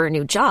looking for a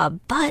new job,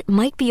 but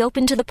might be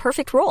open to the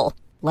perfect role,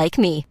 like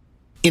me.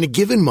 In a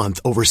given month,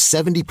 over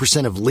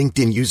 70% of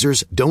LinkedIn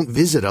users don't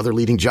visit other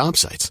leading job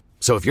sites.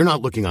 So if you're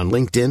not looking on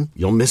LinkedIn,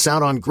 you'll miss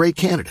out on great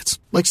candidates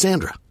like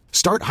Sandra.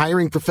 Start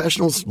hiring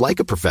professionals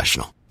like a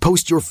professional.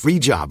 Post your free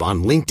job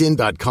on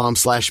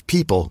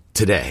linkedin.com/people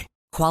today.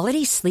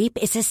 Quality sleep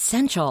is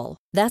essential.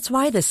 That's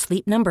why the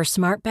Sleep Number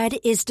Smart Bed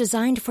is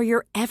designed for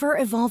your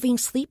ever-evolving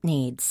sleep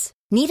needs.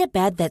 Need a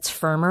bed that's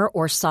firmer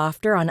or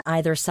softer on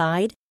either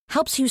side?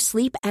 Helps you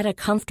sleep at a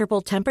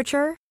comfortable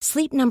temperature?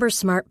 Sleep Number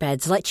Smart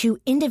Beds let you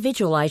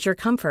individualize your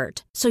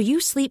comfort, so you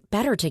sleep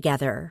better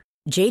together.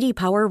 J.D.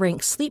 Power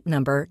ranks Sleep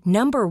Number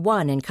number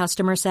 1 in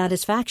customer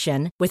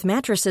satisfaction with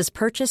mattresses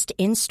purchased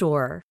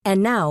in-store.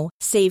 And now,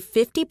 save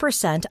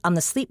 50% on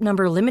the Sleep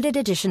Number Limited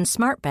Edition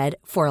Smart Bed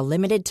for a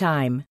limited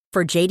time.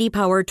 For J.D.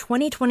 Power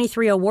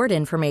 2023 award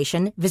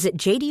information, visit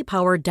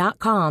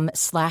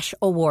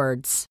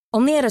jdpower.com/awards.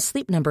 Only at a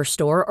Sleep Number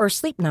store or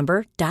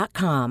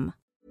sleepnumber.com.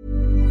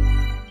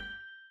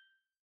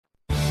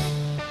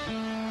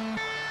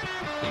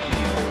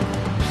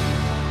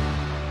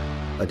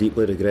 I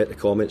deeply regret the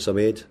comments I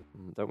made.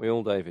 Don't we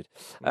all, David?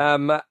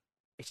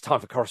 It's time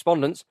for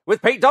correspondence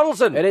with Pete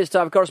Donaldson. It is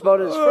time for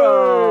correspondence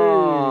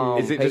from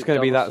Is it Pete just going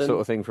to be that Donaldson. sort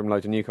of thing from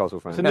loads of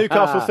Newcastle fans? It's a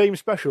Newcastle theme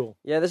special.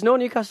 Yeah, there's no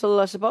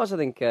Newcastle supporters, I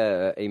think,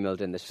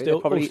 emailed in this week.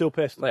 All still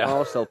pissed. They are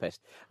all still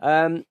pissed.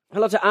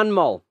 Hello to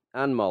Anmol.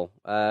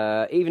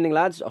 Evening,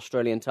 lads,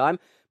 Australian time.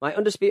 My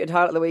undisputed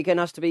highlight of the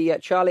weekend has to be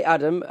Charlie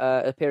Adam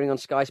appearing on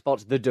Sky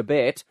Sports' The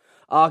Debate,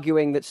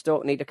 arguing that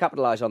Stoke need to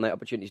capitalise on their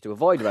opportunities to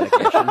avoid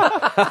relegation,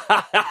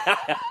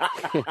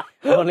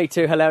 only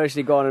to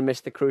hilariously go on and miss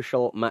the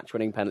crucial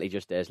match-winning penalty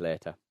just days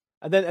later.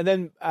 And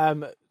then,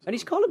 and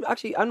he's called him,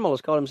 actually, Anmol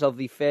has called himself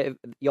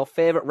your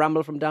favourite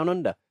ramble from down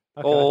under.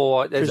 Okay.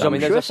 Oh, there's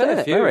a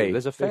fair few. Very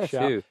There's a fair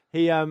few.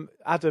 He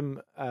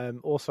Adam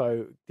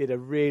also did a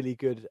really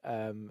good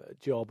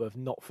job of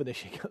not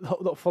finishing,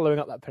 not following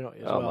up that penalty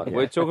as well.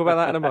 We'll talk about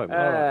that in a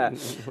moment.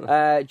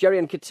 Jerry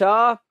in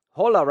Qatar.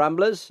 Hola,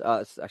 Ramblers.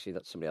 That's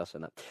somebody else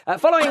saying that.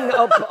 Following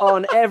up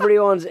on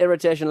everyone's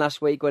irritation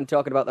last week when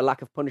talking about the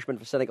lack of punishment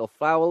for cynical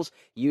fouls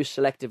used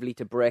selectively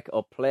to break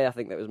up play. I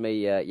think that was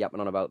me yapping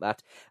on about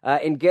that.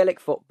 In Gaelic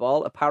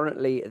football,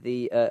 apparently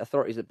the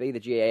authorities that be, the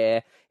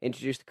GAA,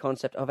 introduced the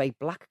concept of a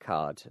black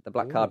card. The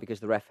black card because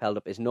the ref held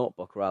up his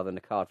notebook rather than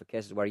a card for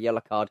cases where a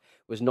yellow card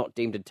was not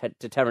deemed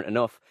deterrent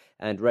enough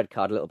and red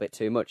card a little bit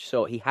too much.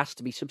 So he has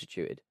to be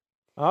substituted.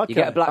 Okay. You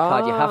get a black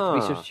card, you have to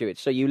be substituted.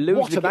 So you lose.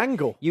 What an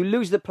angle! You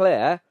lose the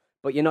player,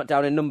 but you're not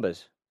down in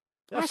numbers.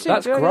 That's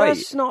great. great.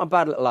 That's not a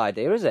bad little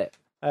idea, is it?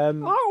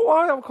 I'm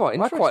quite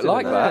interested. I quite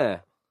like in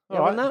that. All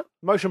right. That?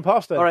 Motion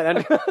past then. All right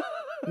then.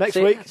 Next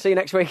week. See you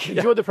next week.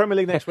 Enjoy the Premier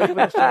League next week.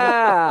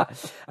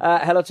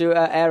 Hello to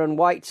Aaron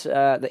White.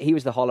 He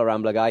was the Holler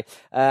Rambler guy.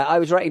 I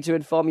was writing to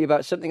inform you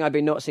about something I've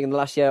been noticing in the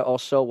last year or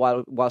so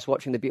whilst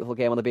watching the beautiful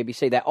game on the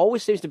BBC. There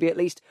always seems to be at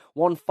least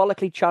one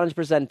follically challenged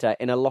presenter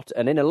in a lot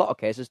of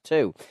cases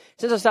too.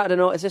 Since I started to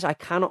notice this, I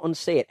cannot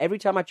unsee it. Every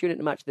time I tune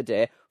into Match of the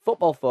Day,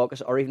 Football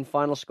Focus, or even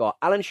Final Score,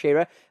 Alan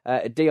Shearer,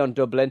 Dion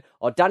Dublin,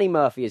 or Danny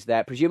Murphy is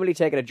there, presumably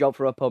taking a job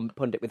for a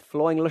pundit with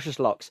flowing, luscious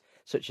locks,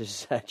 such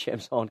as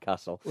James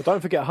Horncastle. Well,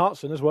 don't forget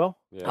Hartson as well.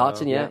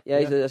 Hartson,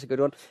 that's a good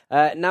one.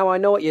 Now I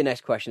know what your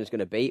next question is going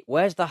to be.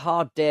 Where's the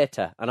hard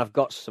data? And I've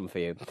got some for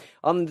you.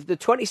 On the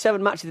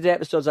 27 Match of the Day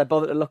episodes I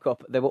bothered to look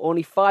up, there were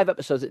only 5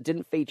 episodes that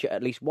didn't feature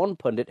at least one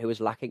pundit who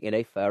was lacking in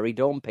a furry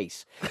dome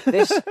piece.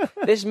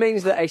 This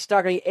means that a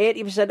staggering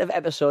 80% of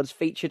episodes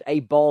featured a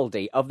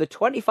baldy. Of the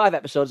 25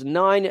 episodes,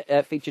 9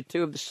 featured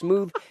 2 of the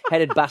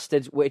smooth-headed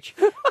bastards, which...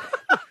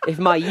 If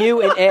my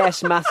U in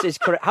AS Maths is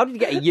correct... How did you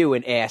get a U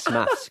in AS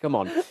Maths? Come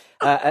on.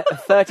 A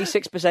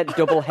 36%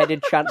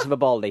 double-headed chance of a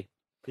baldy.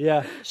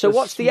 Yeah. So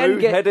what's the end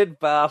game? Smooth-headed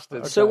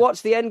bastard. So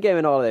what's the end game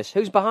in all of this?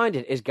 Who's behind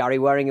it? Is Gary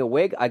wearing a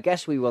wig? I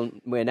guess we'll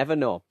never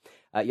know.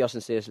 Yours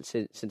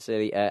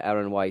sincerely,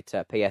 Aaron White.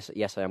 P.S.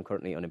 Yes, I am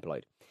currently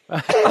unemployed.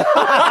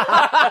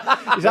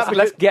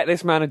 Let's get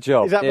this man a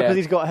job. Is that because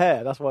he's got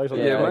hair? That's why he's on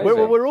the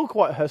we're all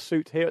quite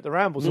hirsute here at the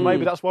Ramble, so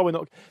maybe that's why we're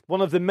not. One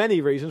of the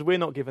many reasons we're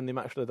not given the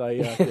Match of the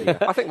Day.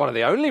 I think one of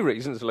the only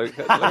reasons, Luke.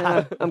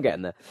 I'm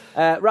getting there.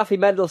 Rafi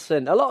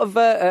Mendelsohn, a lot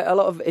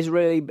of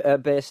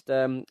Israeli-based.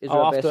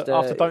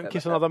 After Don't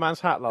Kiss Another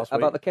Man's Hat last week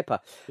about the kippah.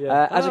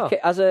 Yeah.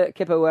 As a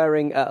kippah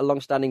wearing a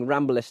long-standing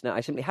Ramble listener,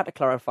 I simply had to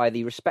clarify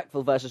the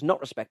respectful versus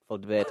not respectful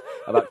debate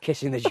about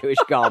kissing the Jewish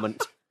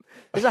garment.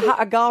 Is a hat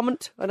a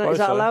garment? Is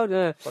that allowed?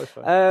 Yeah.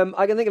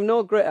 I can think of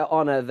no greater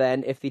honour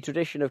than if the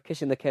tradition of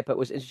kissing the kippah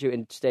was instituted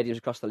in stadiums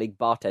across the league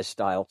Bartes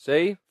style.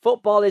 See?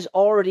 Football is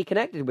already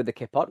connected with the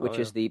kippot, which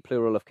is the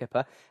plural of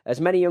kippah,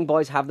 as many young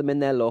boys have them in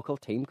their local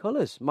team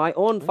colours. My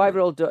own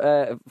five-year-old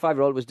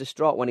was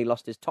distraught when he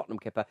lost his Tottenham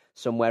kippah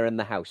somewhere in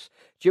the house.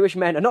 Jewish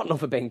men are not known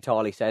for being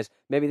tall, he says.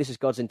 Maybe this is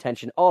God's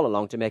intention all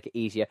along to make it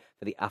easier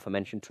for the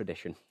aforementioned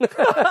tradition. There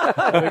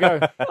we go.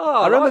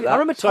 I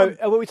remember So,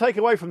 what we take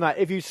away from that,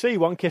 if you see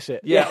one, kiss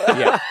it.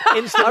 Yeah.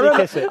 Instantly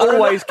kiss it.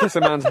 Always kiss a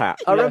man's hat.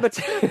 I remember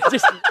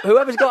just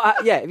whoever's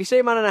got if you see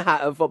a man in a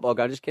hat at a football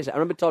game, just kiss it. I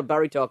remember Todd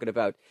Barry talking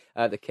about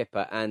the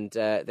kippah, and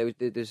there was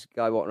this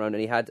guy walking around,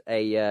 and he had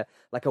a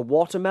like a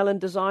watermelon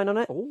design on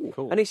it. Oh,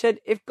 cool. And he said,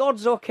 if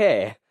God's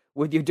okay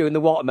with you doing the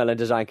watermelon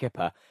design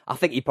kippah, I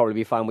think he'd probably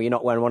be fine with you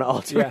not wearing one at all.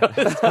 If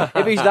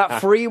he's that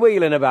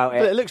freewheeling about it.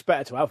 But it looks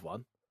better to have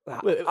one.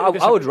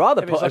 I would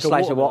rather put a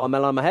slice of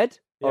watermelon on my head.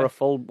 Or a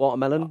full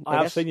watermelon.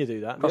 I have seen you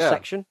do that. Cross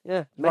section.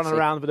 Yeah. Running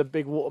around with a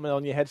big watermelon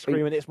on your head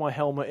screaming, it's my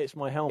helmet, it's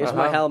my helmet. It's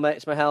my helmet,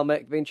 it's my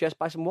helmet, being chased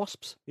by some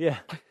wasps. Yeah.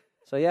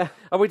 So, yeah.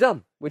 Are we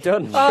done? We're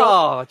done.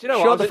 Oh, do you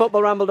know what?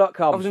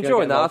 ShortTheFootballRamble.com. I was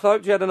enjoying that. I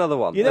thought you had another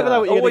one. You never know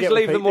what you're always going to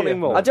leave them wanting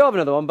more. I do have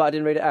another one, but I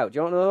didn't read it out. Do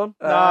you want another one?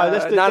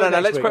 No,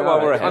 let's quit while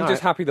we're ahead. I'm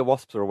just happy the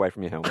wasps are away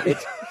from your helmet.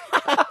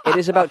 It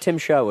is about Tim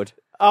Sherwood.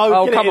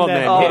 Oh, come on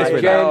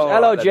then. James.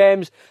 Hello,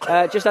 James.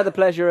 Just had the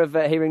pleasure of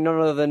hearing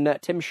none other than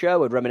Tim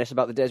Sherwood reminisce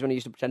about the days when he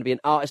used to pretend to be an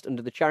artist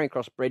under the Charing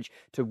Cross Bridge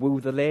to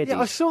woo the ladies. Yeah,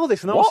 I saw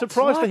this and I was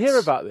surprised to hear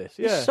about this.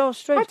 Yeah. It's so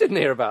strange. I didn't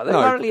hear about this. No,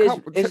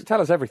 apparently tell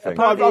us everything.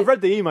 I've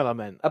read the email I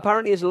meant.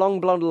 Apparently his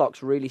long blonde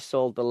locks really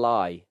sold the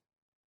lie.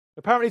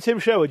 Apparently Tim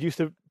Sherwood used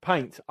to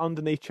paint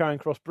underneath Charing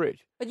Cross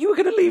Bridge. And you were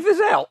going to leave this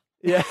out?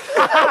 Yeah.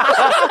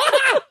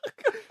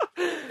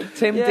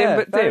 Tim,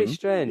 very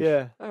strange.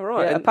 Yeah. Oh,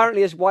 right. Yeah,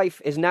 apparently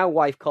his now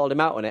wife called him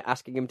out on it,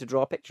 asking him to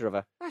draw a picture of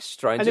her. That's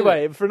strange.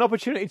 Anyway, for an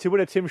opportunity to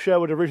win a Tim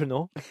Sherwood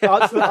original,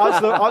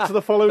 answer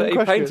the following he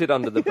question. Painted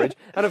Under the Bridge.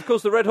 And of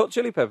course the Red Hot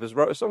Chili Peppers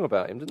wrote a song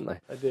about him, didn't they?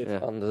 I did. Yeah.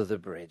 Under the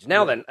Bridge.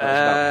 Now then. It's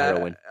about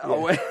heroin.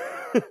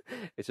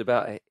 It's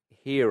about a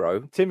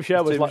hero. Tim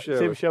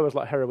Sherwood's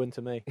like heroin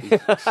to me.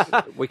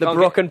 The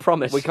broken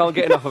promise. We can't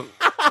get enough of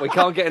We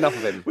can't get enough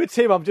of him. With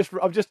Tim, I'm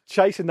just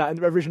chasing that in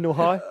the original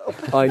high.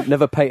 I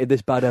never painted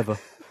this bad ever.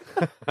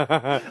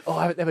 I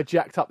haven't never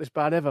jacked up this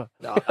bad ever.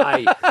 No,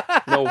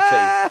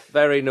 naughty.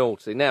 Very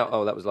naughty.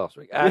 Now, that was last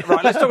week.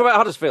 Right, let's talk about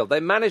Huddersfield. They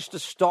managed to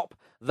stop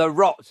the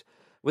rot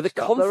with a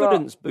Stop the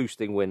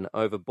confidence-boosting win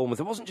over Bournemouth.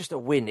 It wasn't just a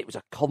win; it was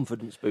a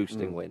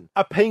confidence-boosting win.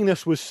 A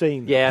penis was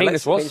seen. Yeah,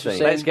 Penis was seen.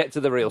 Let's get to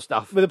the real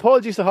stuff. With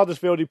apologies to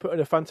Huddersfield, who put in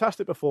a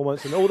fantastic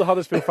performance, and all the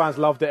Huddersfield fans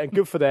loved it, and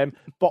good for them.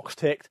 Box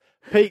ticked.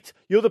 Pete,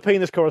 you're the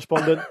penis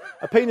correspondent.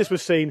 A penis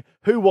was seen.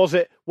 Who was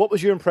it? What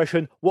was your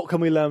impression? What can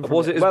we learn from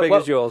Was it as big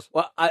as yours?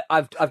 Well,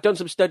 I've done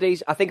some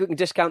studies. I think we can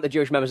discount the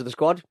Jewish members of the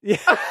squad. Yeah.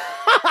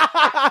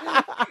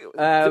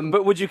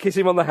 But would you kiss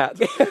him on the hat?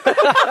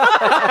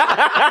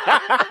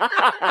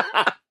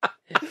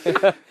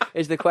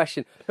 Is the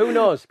question. Who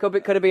knows? Could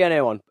it be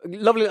anyone?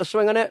 Lovely little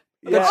swing on it.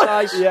 Good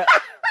size. Yeah.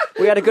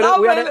 We had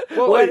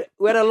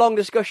a long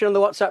discussion on the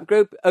WhatsApp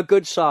group. A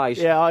good size.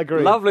 Yeah, I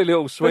agree. Lovely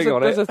little swing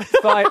on it. There's a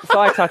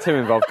thigh tattoo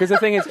involved. Because the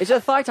thing is, Is there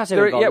a thigh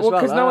tattoo involved? yeah, as well,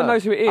 because no one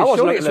knows who it is.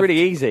 Surely it's really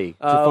easy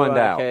to find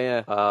out. Okay,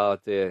 yeah. Oh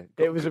dear.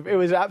 It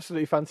was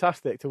absolutely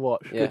fantastic to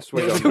watch. Yeah. It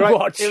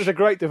was a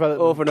great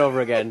development. Over and over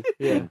again.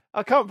 Yeah.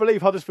 I can't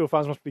believe Huddersfield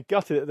fans must be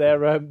gutted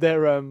that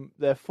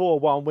their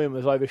 4-1 win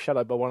was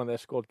overshadowed by one of their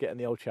squad getting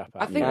the old chap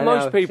out. I think Yeah,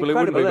 most no, people it's it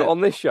wouldn't be, incredible, but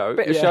on this show,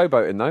 Bit of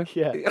showboating though.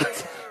 Yeah.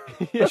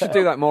 They should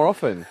do that more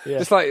often. Yeah.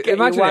 Just like Get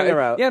your imagine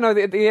wanger out. Yeah, no.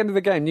 At the end of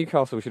the game,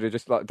 Newcastle should have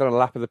just like done a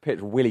lap of the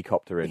pitch,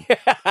 willy-coptering.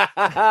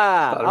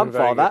 I'm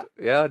for that.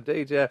 Yeah,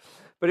 indeed, yeah.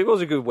 But it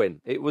was a good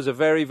win. It was a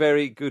very,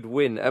 very good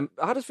win.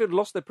 Huddersfield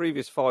lost their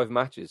previous 5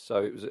 matches, so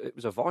it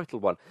was a vital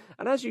one.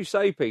 And as you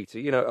say, Peter,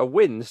 a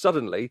win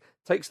suddenly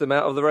takes them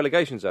out of the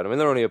relegation zone. I mean,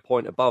 they're only a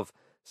point above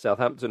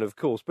Southampton, of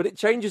course, but it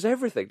changes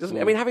everything, doesn't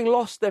it? I mean, having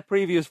lost their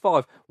previous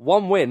 5,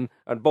 one win,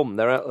 and boom,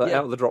 they're out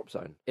of the drop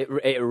zone. It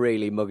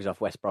really mugs off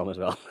West Brom as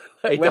well.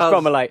 It West does.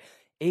 Brom are like,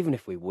 even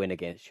if we win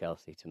against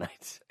Chelsea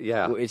tonight,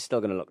 Yeah. it's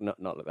still going to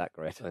not look that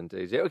great.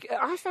 Indeed. Yeah. Okay,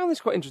 I found this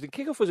quite interesting.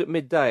 Kickoff was at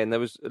midday, and there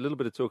was a little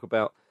bit of talk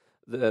about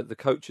the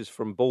coaches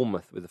from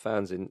Bournemouth with the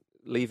fans in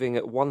leaving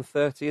at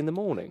 1:30 in the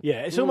morning.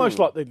 Yeah, it's almost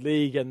like the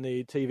league and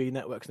the TV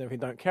networks and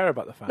everything don't care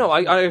about the fans. No,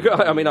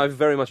 I mean, I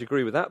very much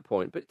agree with that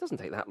point, but it doesn't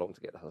take that long to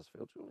get to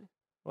Huddersfield, surely.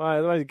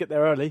 Well, they get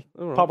there early.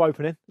 All right. Pub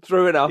opening.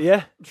 True enough.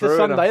 Yeah, it's True a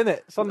Sunday, enough. isn't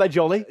it? Sunday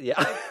jolly.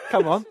 Yeah.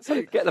 Come on.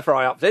 Get the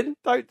fry-ups in.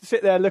 Don't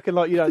sit there looking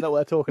like you don't know what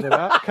they're talking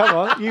about. Come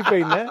on, you've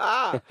been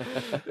there.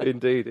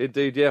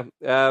 Indeed, yeah.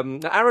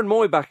 Aaron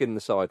Moy back in the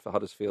side for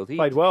Huddersfield. He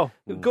Played well.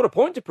 got a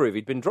point to prove.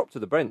 He'd been dropped to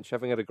the bench,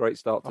 having had a great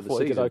start to the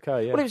thought he season. did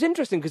okay, yeah. Well, it was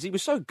interesting because he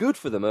was so good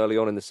for them early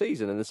on in the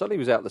season, and then suddenly he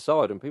was out the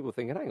side, and people were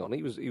thinking, hang on,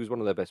 he was one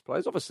of their best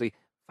players. Obviously,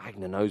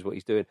 Wagner knows what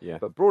he's doing,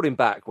 but brought him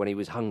back when he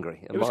was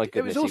hungry. And my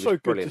goodness, it was also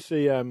good brilliant. to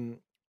see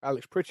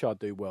Alex Pritchard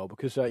do well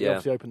because he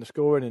obviously opened the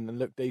scoring and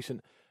looked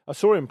decent. I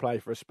saw him play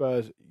for a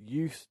Spurs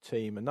youth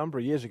team a number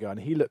of years ago, and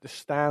he looked a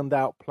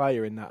standout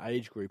player in that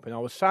age group. And I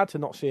was sad to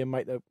not see him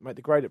make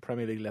the grade at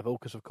Premier League level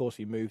because, of course,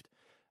 he moved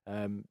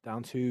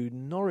down to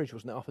Norwich,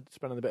 wasn't it, after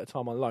spending a bit of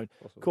time on loan.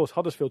 Awesome. Of course,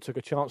 Huddersfield took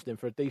a chance on him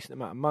for a decent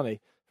amount of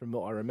money, from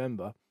what I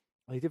remember.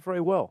 And he did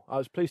very well. I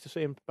was pleased to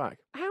see him back.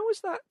 How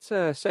was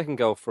that second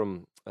goal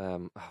from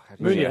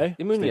Meunier?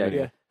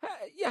 Meunier.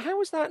 How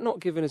was that not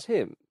given as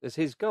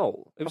his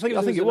goal? I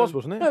think it was,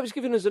 wasn't it? No, it was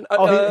given as an.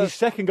 His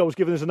second goal was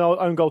given as an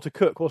own goal to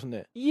Cook, wasn't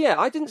it? Yeah,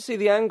 I didn't see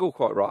the angle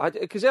quite right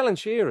because Alan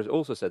Shearer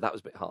also said that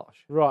was a bit harsh.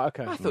 Right,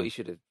 okay. I thought he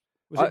should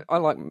have. I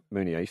like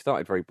Meunier. He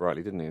started very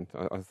brightly, didn't he? And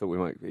I thought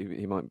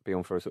he might be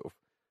on for a sort of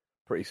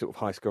pretty sort of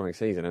high scoring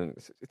season, and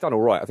it's done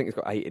all right. I think he's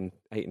got 8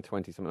 in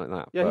 20, something like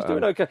that. Yeah, but, he's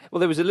doing okay. Well,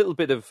 there was a little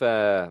bit of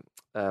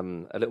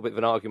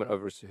an argument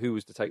over who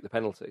was to take the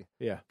penalty.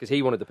 Yeah, because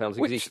he wanted the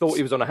penalty because he thought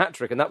he was on a hat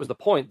trick, and that was the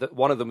point, that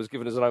one of them was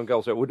given as an own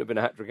goal, so it wouldn't have been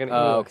a hat trick anyway.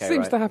 Okay,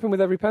 seems to happen with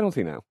every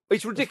penalty now.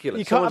 It's ridiculous.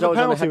 You can't have a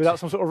penalty without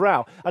some sort of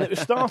row. And it was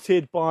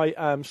started by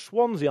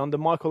Swansea under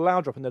Michael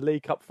Laudrup in the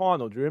League Cup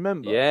final. Do you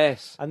remember?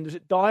 Yes. And was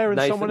it Dyer and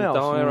Nathan someone else?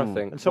 Dyer, I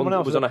think. And someone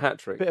else was on a hat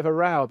trick. Bit of a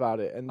row about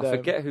it. And I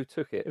forget who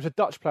took it. It was a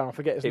Dutch player. I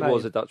forget his name. It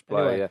was a Dutch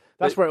player. Anyway, yeah,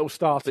 that's where it all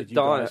started. You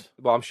Dyer, guys.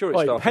 well, I'm sure it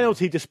started.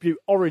 Penalty dispute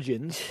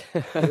origins.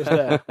 It was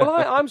there. Well,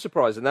 I'm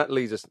surprised, and that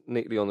leads us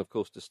neatly on, of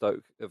course, to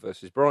Stoke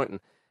versus Brighton,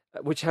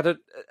 which had an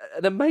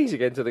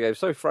amazing end to the game,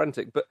 so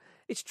frantic. But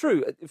it's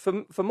true,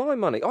 for my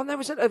money. Oh, there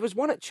was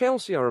one at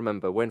Chelsea, I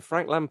remember, when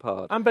Frank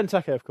Lampard... And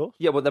Benteke, of course.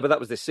 Yeah, well, but that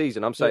was this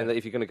season. I'm saying that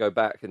if you're going to go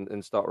back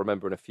and start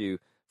remembering a few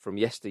from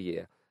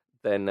yesteryear,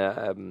 then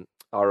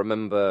I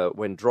remember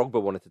when Drogba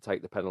wanted to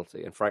take the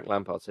penalty and Frank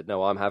Lampard said,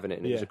 no, I'm having it.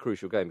 And it was a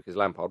crucial game because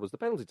Lampard was the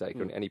penalty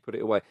taker and he put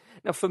it away.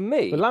 Now, for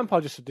me... But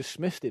Lampard just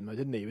dismissed him, though,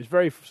 didn't he? He was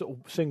very sort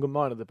of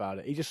single-minded about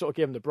it. He just sort of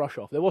gave him the brush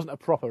off. There wasn't a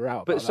proper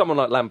route. But someone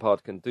like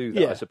Lampard can do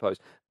that, Yeah. I suppose.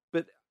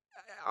 But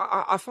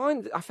I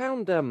found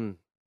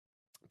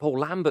Paul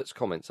Lambert's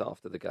comments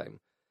after the game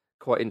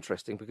quite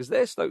interesting because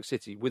they're Stoke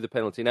City with a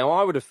penalty. Now,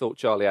 I would have thought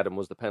Charlie Adam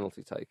was the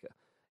penalty taker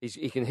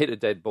He can hit a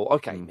dead ball.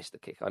 Okay, he missed the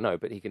kick, I know,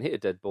 but he can hit a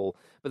dead ball.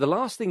 But the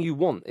last thing you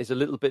want is a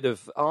little bit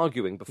of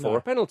arguing before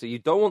a penalty. You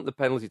don't want the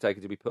penalty taker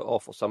to be put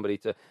off or somebody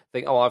to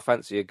think, I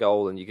fancy a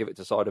goal, and you give it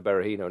to Saido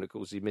Berahino, and of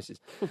course he misses.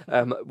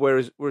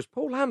 Whereas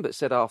Paul Lambert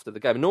said after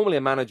the game, normally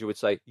a manager would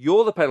say,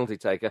 you're the penalty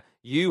taker,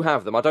 you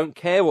have them. I don't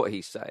care what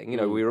he's saying.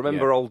 We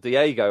remember old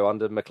Diego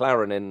under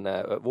McLaren in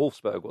at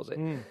Wolfsburg, was it?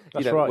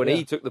 That's right, when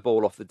he took the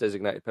ball off the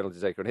designated penalty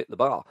taker and hit the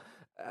bar.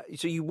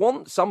 So you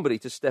want somebody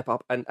to step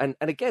up. And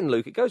again,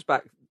 Luke, it goes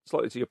back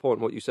slightly to your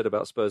point, what you said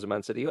about Spurs and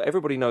Man City.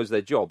 Everybody knows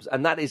their jobs,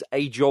 and that is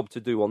a job to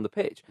do on the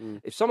pitch.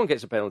 If someone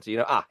gets a penalty,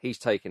 he's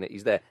taken it,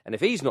 he's there. And if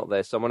he's not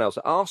there, someone else.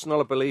 At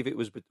Arsenal, I believe it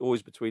was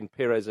always between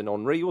Pires and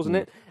Henry, wasn't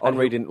it?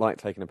 Henry didn't like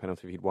taking a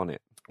penalty if he'd won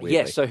it. Weirdly.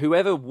 Yes, so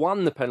whoever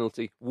won the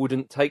penalty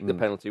wouldn't take the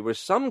penalty, whereas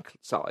some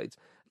sides,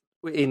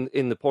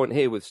 in the point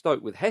here with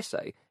Stoke, with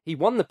Hesse, he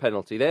won the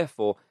penalty,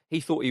 therefore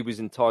he thought he was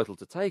entitled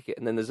to take it,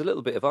 and then there's a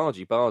little bit of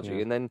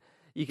argy-bargy, and then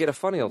you get a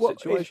funny old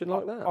situation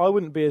like that. I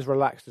wouldn't be as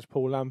relaxed as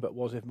Paul Lambert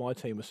was if my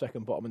team was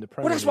second bottom in the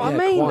Premier League. Well, that's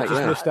what I mean.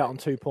 Just missed out on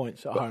 2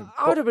 points at home.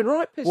 I would have been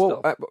right pissed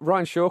off.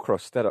 Ryan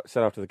Shawcross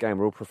said after the game,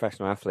 we're all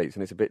professional athletes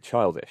and it's a bit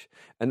childish.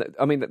 And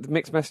I mean, the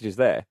mixed messages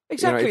there.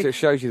 Exactly. It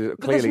shows you that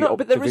clearly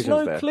but there is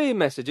no clear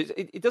message.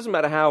 It doesn't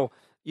matter how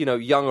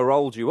young or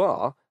old you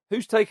are.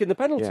 Who's taking the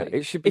penalty? Yeah,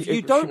 it should be, if you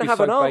it don't should be have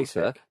so an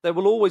answer, basic. there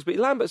will always be.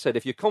 Lambert said,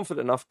 if you're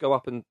confident enough, go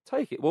up and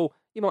take it. Well,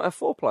 you might have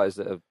 4 players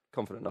that are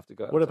confident enough to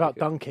go up. What about Dunkey?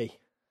 Donkey?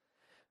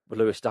 But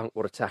Lewis Dunk,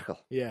 what a tackle.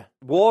 Yeah.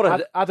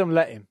 Adam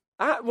let him.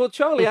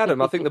 Charlie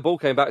Adam, I think the ball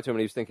came back to him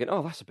and he was thinking,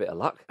 that's a bit of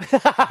luck.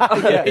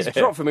 It's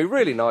dropped for me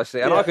really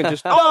nicely and I can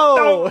just... He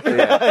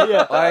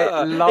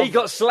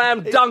got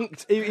slam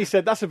dunked. He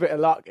said, that's a bit of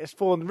luck. It's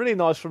fallen really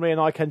nice for me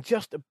and I can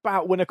just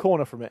about win a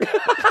corner from it.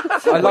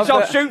 Which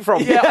I'll shoot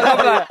from. Yeah, I love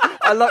that.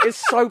 It's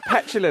so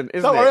petulant,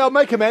 isn't it? Don't worry, I'll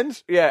make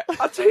amends. Yeah.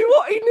 I'll tell you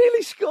what, he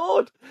nearly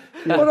scored.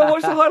 When I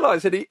watched the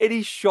highlights and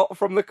he shot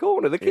from the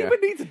corner, the keeper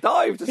needs to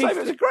dive to save it. It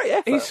was a great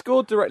effort. He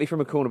scored directly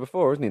from a corner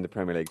before, hasn't he, in the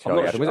Premier League,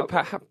 Charlie Adam? Was it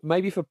perhaps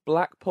maybe for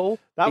Blackpool?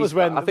 That was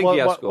when I think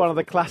one of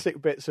the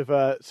classic bits of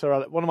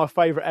one of my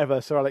favourite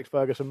ever Sir Alex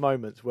Ferguson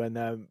moments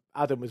when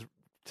Adam was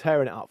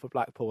tearing it up for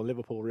Blackpool and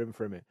Liverpool were in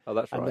for him. Oh,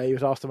 that's right. And he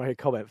was asked to make a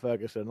comment,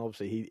 Ferguson.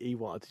 Obviously, he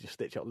wanted to just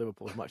stitch up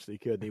Liverpool as much as he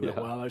could. And he went,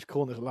 well, those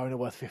corners alone are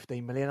worth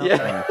 15 million. Aren't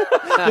they?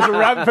 Just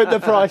ramping the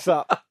price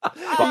up.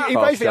 He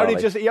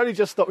basically only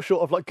just stopped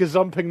short of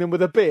gazumping them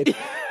with a bid,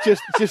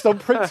 just on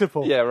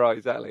principle. Yeah, right,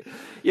 exactly.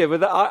 Yeah,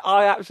 but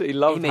I absolutely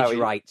love how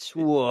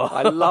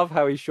I love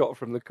how he shot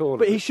from the corner.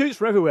 But he shoots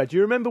from everywhere. Do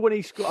you remember when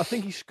he scored? I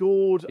think he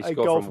scored a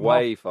goal from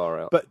way far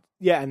out. But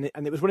yeah, and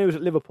it was when he was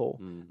at Liverpool,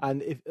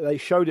 and if they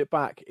showed it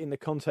back in the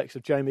context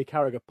of Jamie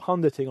Carragher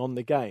punditing on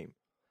the game.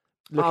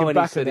 And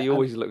he said he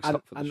always looks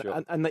up for the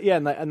shot. And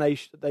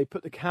they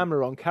put the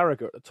camera on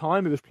Carragher at the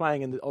time. He was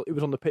playing, and it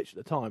was on the pitch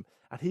at the time,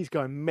 and he's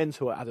going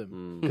mental at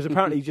Adam because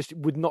apparently he just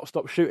would not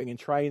stop shooting in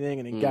training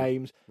and in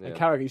games. Yeah. And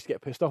Carragher used to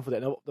get pissed off with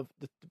it.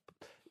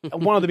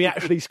 And one of them he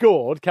actually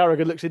scored.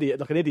 Carragher looks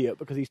like an idiot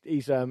because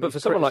he's. But for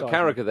someone like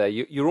Carragher, there,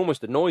 you're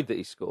almost annoyed that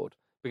he scored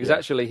because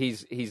actually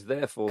he's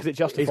there for. Because it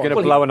justifies. He's going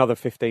to blow another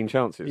 15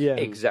 chances. Yeah,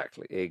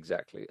 exactly.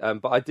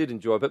 But I did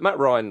enjoy. But Matt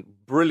Ryan,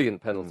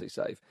 brilliant penalty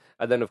save,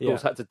 and then of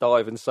course had to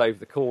dive and save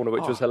the corner,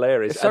 which was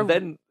hilarious. So, and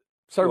then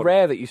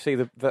rare that you see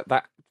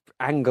that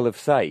angle of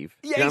save.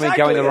 Yeah, you know what I mean?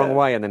 Going the wrong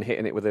way and then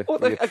hitting it with a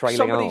trailing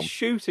somebody arm.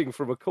 Shooting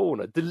from a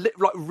corner,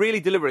 really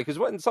deliberately.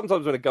 Because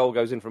sometimes when a goal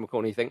goes in from a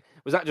corner, you think,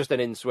 was that just an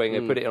in-swing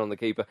and put it in on the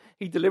keeper?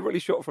 He deliberately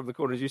shot from the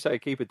corner, as you say, a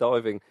keeper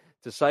diving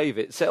to save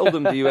it.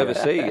 Seldom do you ever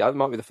see. It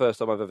might be the first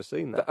time I've ever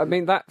seen that. I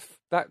mean, that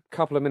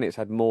couple of minutes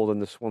had more than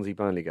the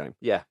Swansea-Burnley game.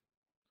 Yeah.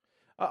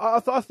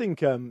 I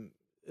think...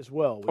 as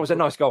well. It was a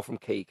nice goal from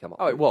Key, come on.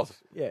 Oh, it was.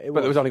 Yeah, it was.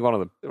 But there was only one of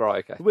them.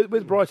 Right, okay.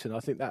 With Brighton, I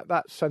think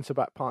that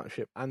centre-back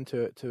partnership and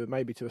to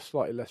maybe to a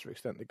slightly lesser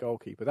extent the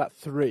goalkeeper, that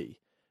three,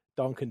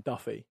 Duncan,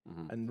 Duffy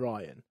and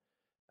Ryan,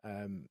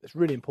 it's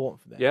really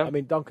important for them. Yeah. I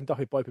mean, Duncan,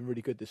 Duffy have both been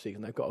really good this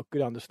season. They've got a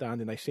good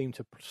understanding. They seem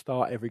to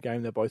start every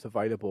game. They're both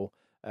available.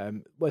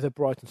 Whether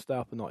Brighton stay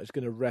up or not is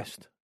going to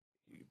rest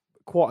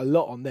quite a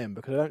lot on them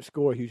because they don't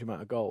score a huge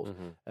amount of goals.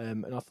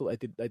 And I thought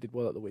they did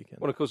well at the weekend.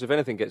 Well, of course, if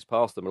anything gets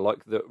past them,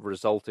 like the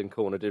resulting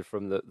corner did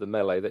from the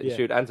melee that he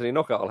shoot, Anthony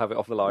Knockout will have it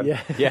off the line.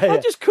 Yeah. I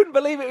just couldn't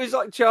believe it. It was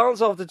like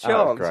chance after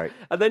chance. Great.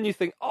 And then you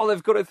think,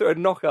 they've got it through,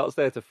 and Knockout's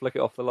there to flick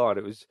it off the line.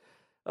 It was,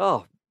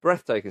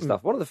 breathtaking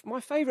stuff. One of my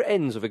favourite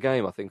ends of a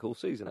game, I think, all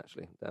season,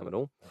 actually. Damn it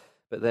all.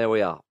 But there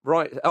we are.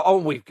 Right.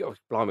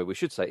 Blimey, we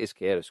should say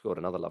Izquierdo scored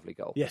another lovely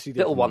goal. Yes, he did.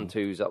 Little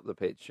 1-2s up the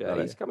pitch.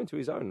 He's coming to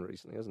his own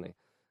recently, hasn't he?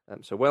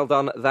 So well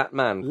done, that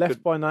man.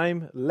 Left by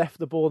name, left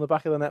the ball in the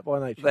back of the net by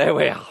nature. There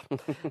we are.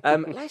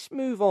 Let's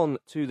move on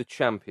to the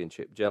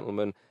Championship,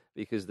 gentlemen.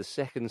 because the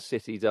second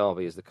City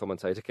derby, as the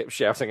commentator kept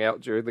shouting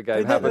out during the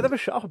game, They happened. never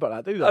shut up about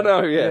that, do they? I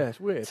know, yeah. It's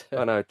weird.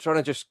 I know, trying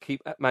to just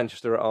keep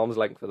Manchester at arm's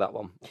length for that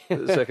one,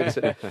 the second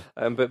City.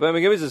 But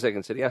Birmingham is the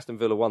second City. Aston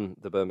Villa won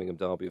the Birmingham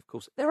derby, of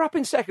course. They're up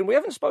in second. We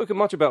haven't spoken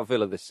much about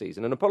Villa this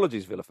season, and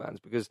apologies, Villa fans,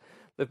 because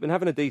they've been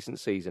having a decent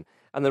season,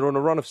 and they're on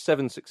a run of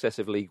 7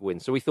 successive league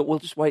wins. So we thought we'll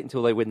just wait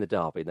until they win the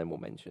derby, and then we'll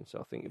mention. So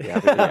I think you'll be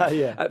happy to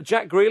hear. Yeah.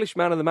 Jack Grealish,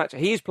 man of the match.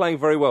 He is playing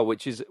very well,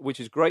 which is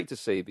great to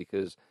see,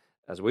 because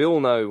as we all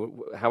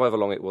know, however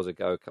long it was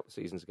ago, a couple of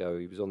seasons ago,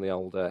 he was on the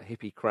old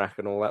hippie crack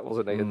and all that,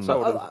 wasn't he? And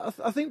so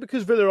I think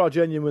because Villa are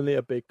genuinely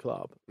a big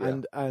club, Yeah.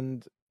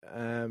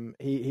 and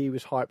he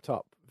was hyped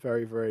up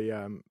very, very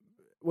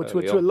well,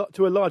 Early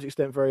to a large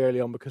extent very early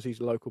on, because he's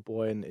a local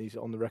boy and he's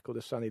on the record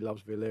as saying he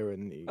loves Villa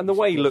and the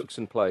way he looks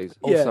and plays.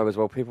 Also, as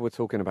well, people were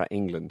talking about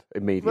England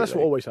immediately. Well, that's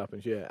what always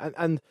happens, yeah.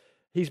 And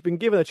he's been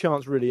given a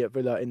chance really at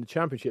Villa in the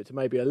Championship to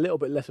maybe a little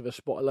bit less of a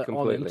spotlight on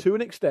him Completely. to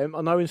an extent. I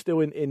know he's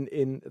still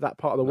in that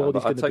part of the world.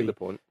 but I take the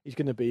point. He's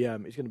going to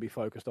be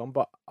focused on.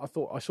 But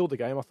I saw the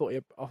game. I thought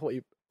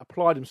he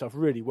applied himself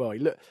really well.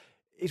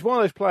 He's one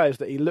of those players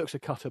that he looks a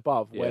cut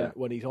above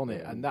when he's on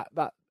it, and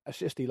that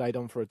assist he laid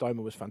on for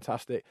Adoma was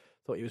fantastic.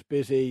 Thought he was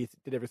busy,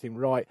 did everything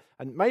right,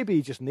 and maybe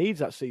he just needs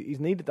that. He's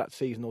needed that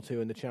season or two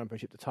in the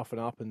Championship to toughen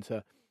up and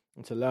to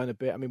learn a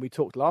bit. I mean, we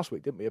talked last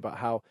week, didn't we, about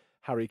how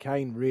Harry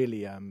Kane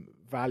really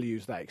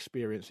values that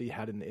experience he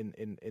had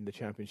in the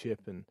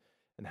Championship and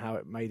how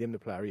it made him the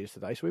player he is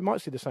today. So we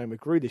might see the same with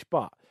Grealish,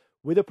 but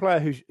with a player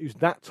who's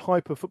that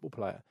type of football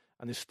player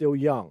and is still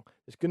young,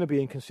 there's going to be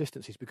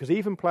inconsistencies, because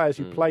even players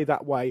who play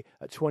that way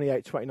at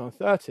 28, 29,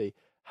 30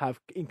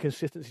 have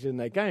inconsistencies in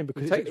their game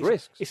because takes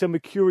risks. It's a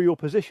mercurial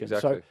position.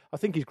 Exactly. So I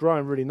think he's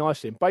growing really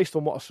nicely. And based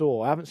on what I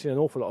saw, I haven't seen an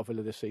awful lot of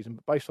Villa this season,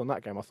 but based on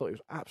that game, I thought he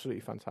was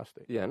absolutely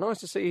fantastic. Yeah, nice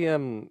to see.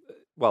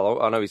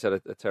 Well, I know he's had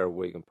a terrible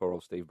week, and poor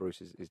old Steve Bruce,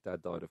 his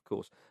dad died, of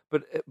course.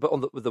 But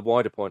on with the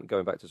wider point,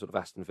 going back to sort of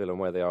Aston Villa and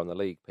where they are in the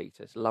league,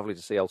 Peter, it's lovely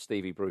to see old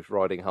Stevie Bruce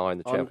riding high in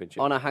the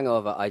Championship. On a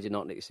hangover, I did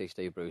not need to see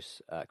Steve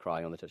Bruce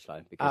crying on the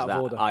touchline, because Out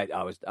of order.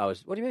 I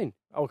was. What do you mean?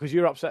 Oh, because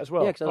you're upset as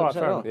well. Yeah, because I was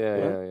All right, upset.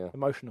 fair enough. Yeah.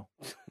 Emotional.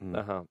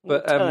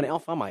 But Turn it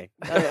off, am I?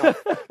 Turn it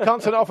off.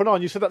 Can't turn it off and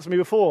on. You said that to me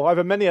before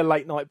over many a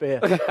late night beer.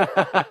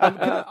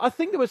 I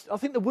think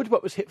the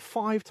woodwork was hit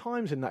 5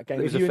 times in that game.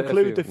 There was If a you fair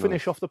include few. the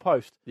finish off the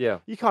post, Yeah.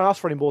 you can't ask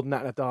for any more than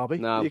that in a derby.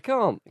 No, You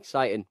can't.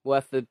 exciting,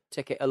 worth the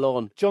ticket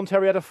alone. John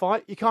Terry had a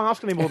fight. You can't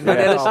ask any more than And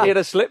that. he in a had derby.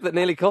 a slip that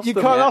nearly cost You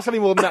them. can't ask any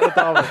more than that in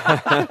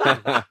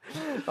a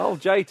derby. Oh,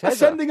 Jay A Tedder.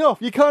 sending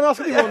off. You can't ask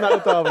any more than that in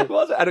a derby.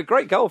 Was it? And a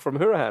great goal from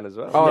Hurahan as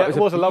well. Oh, Yeah, it it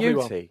was a lovely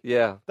beauty.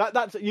 Yeah.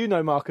 That's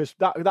Marcus.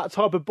 That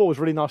type of ball is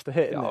really nice to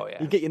hit. Isn't Oh, it?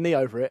 yeah. You get your knee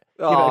over it.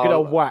 Give it a good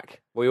old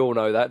whack. We all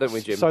know that, don't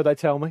we, Jim? So they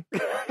tell me.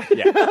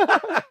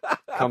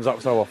 Comes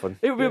up so often.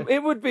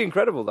 It would be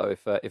incredible though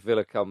if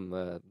Villa come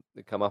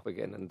up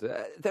again, and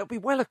they'll be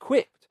well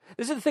equipped.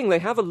 This is the thing; they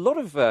have a lot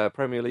of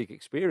Premier League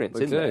experience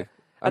They in do. there.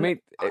 I mean,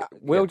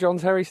 will John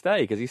Terry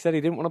stay? Because he said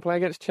he didn't want to play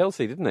against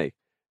Chelsea, didn't he?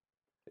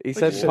 He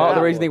said just said part of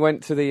the that reason he one.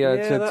 went to the Yeah,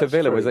 to that's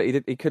Villa was true.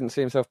 that he couldn't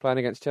see himself playing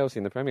against Chelsea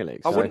in the Premier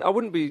League. I So-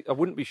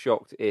 wouldn't be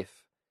shocked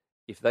if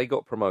they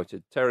got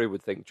promoted. Terry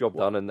would think job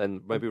done, and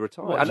then maybe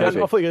retire. What, And- Chelsea?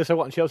 and- I thought you were going to say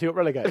what, and Chelsea got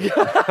relegated.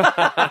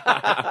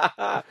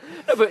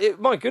 No, but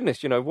my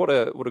goodness, what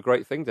a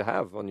great thing to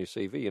have on your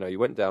CV. You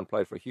went down,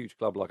 played for a huge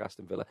club like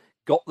Aston Villa,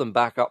 got them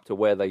back up to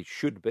where they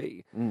should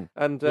be,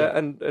 and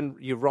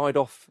you ride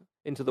off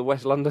into the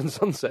West London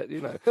sunset.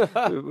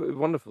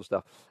 Wonderful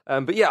stuff.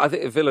 But yeah, I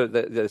think Villa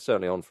they're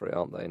certainly on for it,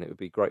 aren't they? And it would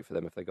be great for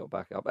them if they got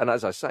back up. And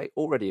as I say,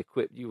 already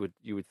equipped, you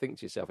would think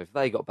to yourself, if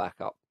they got back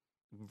up,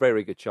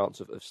 very good chance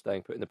of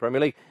staying put in the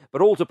Premier League,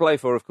 but all to play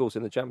for, of course,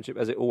 in the Championship,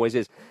 as it always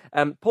is.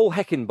 Paul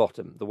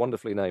Heckingbottom, the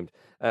wonderfully named,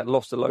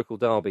 lost a local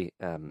derby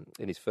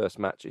in his first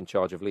match in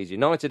charge of Leeds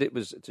United. It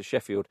was to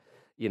Sheffield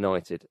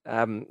United.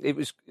 It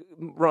was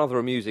rather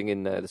amusing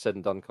in the Said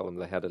and Done column.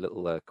 They had a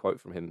little quote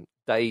from him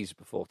days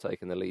before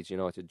taking the Leeds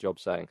United job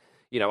saying,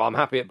 I'm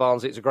happy at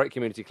Barnsley, it's a great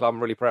community club,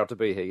 I'm really proud to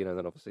be here.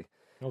 Then obviously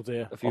Oh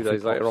dear. a few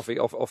days later,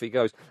 off he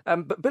goes.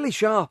 But Billy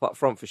Sharp up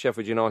front for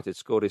Sheffield United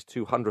scored his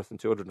 200th and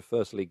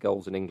 201st league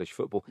goals in English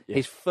football. Yeah.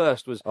 His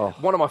first was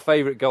one of my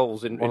favourite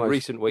goals in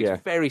recent weeks. Yeah.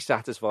 Very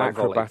satisfying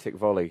acrobatic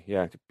volley.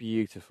 Yeah,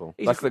 beautiful.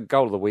 He's That's the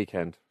goal of the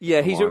weekend.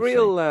 Yeah, he's a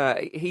real.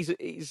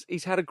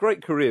 He's had a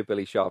great career,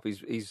 Billy Sharp.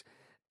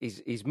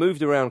 He's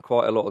moved around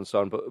quite a lot and so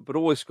on, but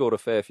always scored a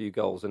fair few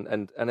goals.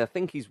 And I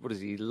think he's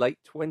late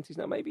 20s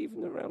now, maybe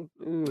even around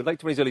late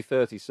 20s, early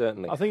 30s,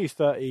 certainly. I think he's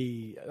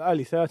 30,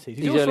 early 30s. He's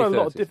He's also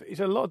early he's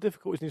had a lot of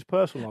difficulties in his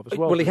personal life as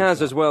well. Well, he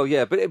has as well,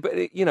 yeah. But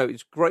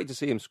it's great to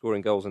see him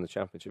scoring goals in the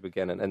Championship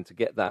again, and to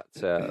get that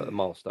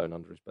milestone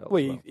under his belt.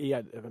 Well, as well. he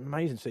had an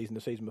amazing season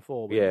the season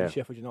before with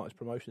Sheffield United's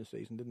promotion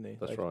season, didn't he?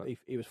 That's right.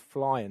 He was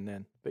flying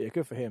then. But yeah,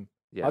 good for him.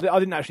 Yeah. I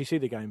didn't actually see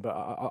the game, but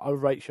I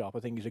rate Sharp. I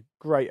think he's a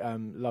great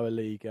lower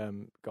league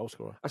goal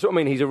scorer. That's what I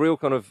mean. He's a real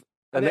kind of.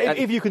 And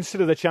if you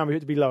consider the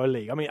Championship to be lower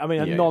league, I mean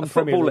a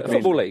non-Premier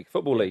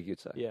football league, you'd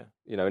say. Yeah.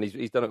 And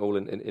he's done it all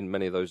in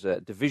many of those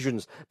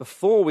divisions.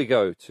 Before we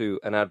go to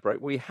an ad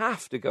break, we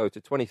have to go to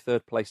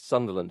 23rd place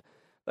Sunderland.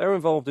 They were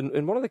involved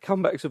in one of the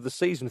comebacks of the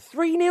season.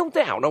 3-0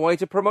 down away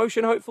to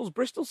promotion hopefuls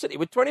Bristol City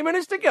with 20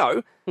 minutes to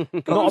go.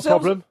 Not a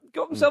problem.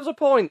 Got themselves a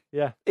point.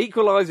 Yeah.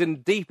 Equalising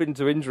deep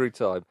into injury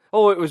time.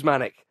 Oh, it was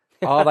manic.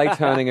 Are they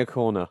turning a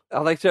corner?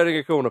 Are they turning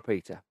a corner,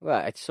 Peter?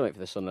 Well, it's something for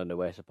the Sunderland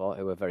away support,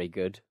 who are very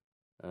good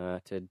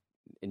to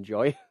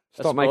enjoy.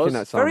 Stop making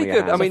that sound. Very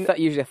good. I mean,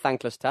 usually a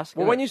thankless task.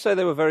 Well, when you say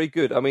they were very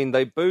good, I mean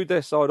they booed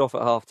their side off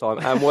at half time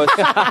and were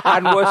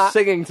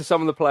singing to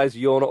some of the players,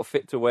 "You're not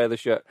fit to wear the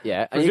shirt."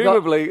 Yeah, and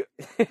presumably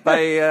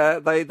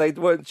they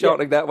weren't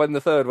chanting that when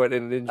the third went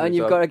in injury. And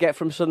you've got to get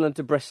from Sunderland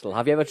to Bristol.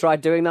 Have you ever tried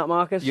doing that,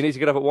 Marcus? You need to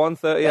get up at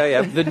 1:30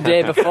 a.m. the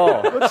day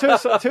before. Well,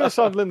 two of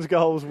Sunderland's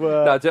goals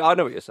were. No, I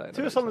know what you're saying.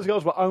 Two of Sunderland's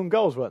goals were own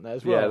goals, weren't they?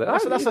 As well. Yeah,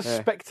 that's a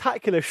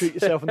spectacular shoot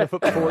yourself in the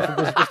foot performance from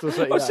Bristol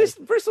City.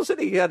 Bristol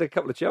City had a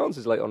couple of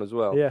chances late on as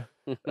well. Yeah.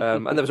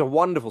 And there was a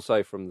wonderful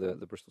save from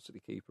the Bristol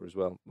City keeper as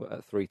well,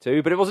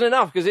 3-2. But it wasn't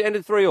enough because it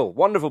ended 3-3.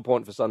 Wonderful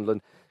point for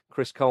Sunderland.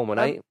 Chris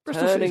Coleman,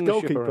 Bristol City's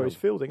goalkeeper is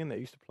Fielding, isn't it?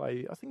 He used to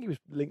play, I think he was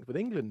linked with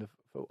England.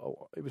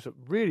 It was a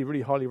really,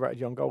 really highly rated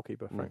young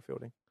goalkeeper, Frank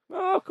Fielding.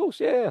 Oh, of course,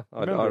 yeah.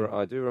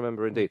 I do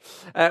remember indeed.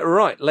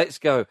 Right, let's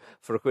go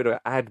for a quick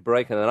ad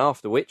break, and then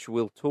after which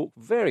we'll talk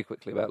very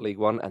quickly about League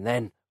One, and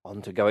then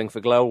on to Going for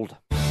Gold.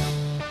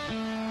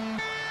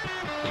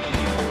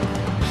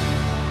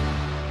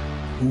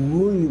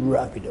 Muy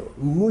rápido,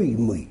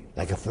 muy,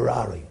 like a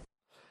Ferrari.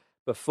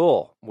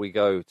 Before we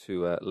go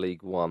to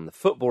League One, the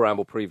Football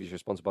Ramble preview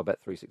sponsored by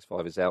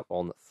Bet365 is out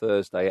on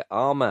Thursday.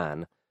 Our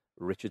man,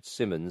 Richard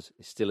Simmons,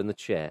 is still in the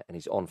chair and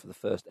he's on for the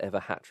first ever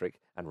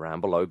hat-trick and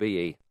Ramble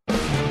OBE.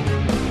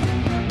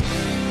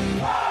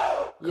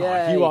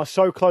 God, you are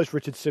so close,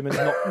 Richard Simmons.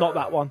 Not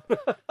that one.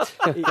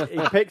 he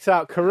picked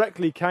out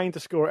correctly Kane to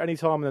score at any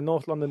time in the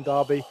North London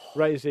derby,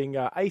 raising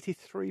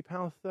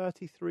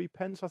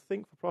 £83.33, I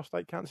think, for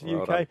Prostate Cancer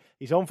UK. Done.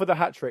 He's on for the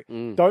hat-trick.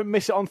 Don't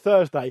miss it on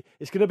Thursday.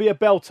 It's going to be a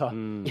belter.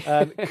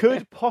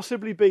 Could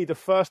possibly be the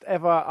first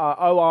ever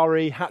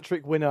ORE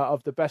hat-trick winner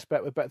of the best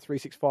bet with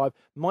Bet365.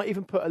 Might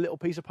even put a little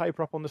piece of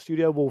paper up on the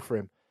studio wall for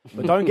him.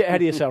 But don't get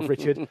ahead of yourself,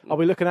 Richard. I'll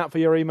be looking out for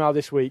your email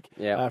this week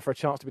for a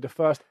chance to be the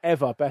first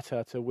ever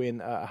bettor to win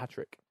a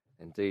hat-trick.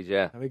 Indeed,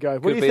 yeah. There we go.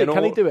 What do you think?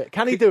 Can he do it?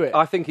 Can he do it?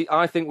 I think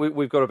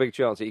we've got a big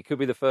chance. He could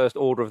be the first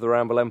Order of the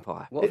Ramble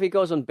Empire. What if he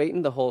goes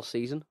unbeaten the whole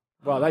season?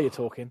 Well, there you're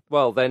talking.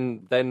 Well,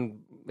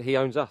 then he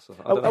owns us.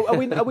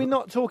 Are we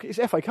not talking? It's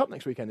FA Cup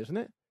next weekend, isn't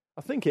it?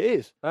 I think it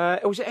is.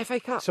 Was it FA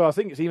Cup? So I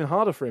think it's even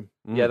harder for him.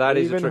 Yeah, that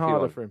is even a tricky harder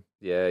one. for him.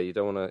 Yeah, you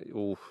don't want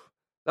to.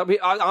 I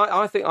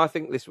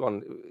think this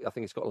one. I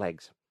think it's got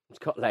legs. It's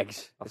got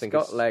legs. I think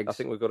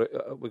we've got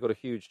a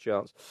huge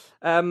chance.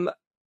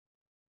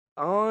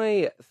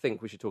 I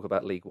think we should talk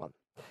about League One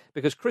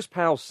because Chris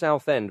Powell's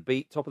Southend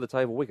beat top of the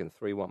table Wigan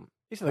 3-1.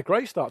 He's had a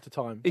great start to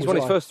time. He's won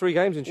his first 3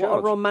 games in charge. What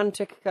a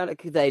romantic kind of.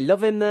 They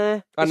love him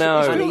there. I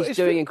know. And he's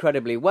doing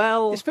incredibly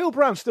well. Is Phil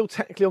Brown still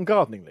technically on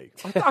gardening league?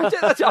 I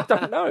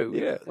don't know.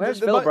 Yeah.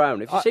 Where's Phil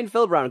Brown? If you've seen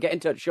Phil Brown, get in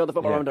touch.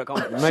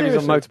 Showthefootballround.com. Maybe he's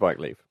on motorbike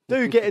leave.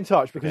 Do get in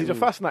touch because he's a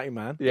fascinating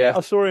man. Yeah.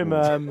 I saw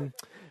him.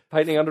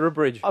 Painting under a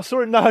bridge. I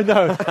saw him. No.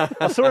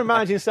 I saw him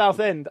managing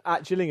Southend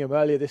at Gillingham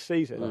earlier this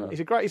season.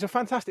 He's a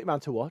fantastic man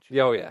to watch.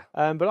 Oh yeah.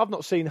 But I've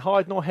not seen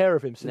hide nor hair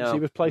of him since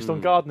he was placed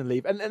on gardening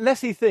leave. And unless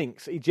he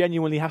thinks he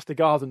genuinely has to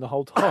garden the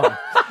whole time,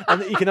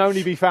 and that he can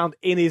only be found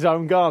in his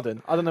own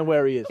garden, I don't know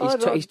where he is.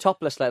 He's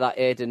topless like that.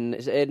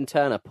 Is it Aidan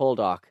Turner,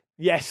 Poldark?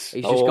 Yes,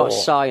 he's just got a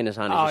sigh in his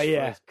hand.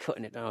 He's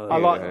cutting it down.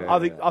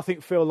 I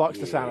think Phil likes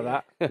the sound of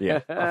that.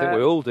 Yeah, I think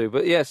we all do.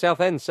 But yeah,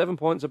 Southend 7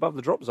 points above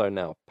the drop zone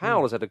now.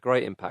 Powell has had a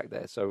great impact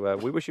there, so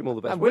we wish him all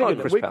the best. We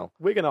like Chris Powell.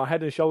 Wigan are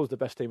head and shoulders the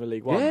best team in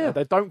League One. Yeah.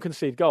 They don't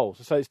concede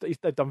goals, so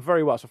they've done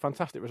very well. It's a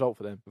fantastic result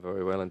for them.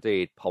 Very well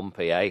indeed.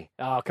 Pompey, eh?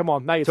 Oh, come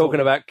on, now you're talking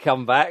about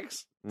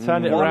comebacks.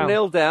 Turn it around.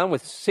 1-0 down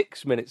with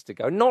 6 minutes to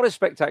go. Not as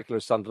spectacular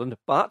as Sunderland,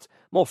 but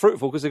more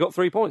fruitful because they got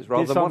 3 points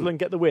rather than Sunderland 1.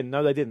 get the win?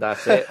 No, they didn't.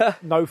 That's it.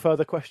 No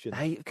further questions.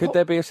 Hey, could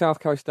there be a South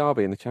Coast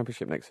derby in the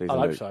Championship next season?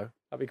 I hope so.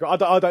 That'd be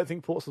great. I don't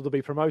think Portsmouth will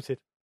be promoted.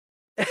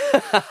 Do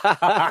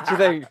you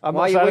think?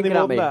 Why are you winking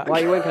at me? Why are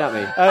you winking at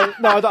me?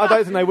 No, I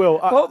don't think they will.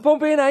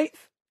 Pompey in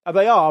 8th.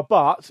 They are,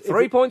 but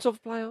 3 points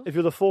off playoffs. If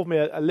you'll afford me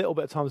a little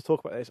bit of time to talk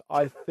about this,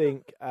 I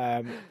think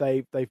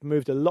they've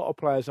moved a lot of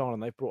players on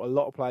and they've brought a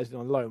lot of players in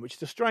on loan, which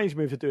is a strange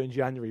move to do in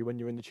January when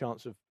you're in the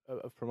chance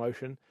of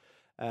promotion.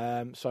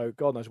 So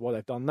God knows why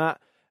they've done that.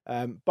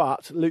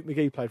 But Luke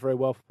McGee played very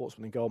well for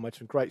Portsmouth in goal, made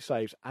some great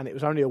saves, and it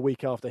was only a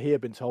week after he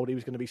had been told he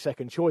was going to be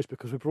second choice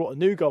because we brought a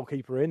new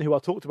goalkeeper in who I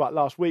talked about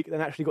last week,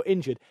 then actually got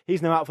injured.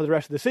 He's now out for the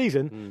rest of the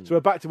season, so we're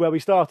back to where we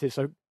started.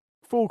 So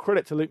full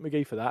credit to Luke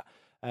McGee for that.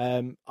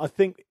 I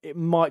think it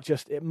might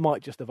just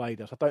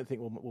evade us. I don't think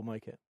we'll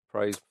make it.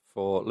 Praise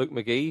for Luke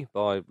McGee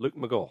by Luke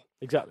McGaw.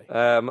 Exactly.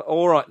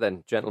 All right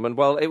then, gentlemen.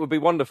 Well, it would be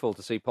wonderful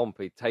to see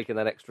Pompey taking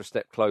that extra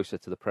step closer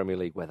to the Premier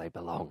League where they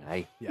belong,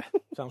 eh? Yeah,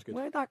 sounds good.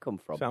 Where'd that come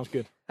from? Sounds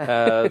good.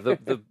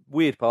 The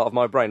weird part of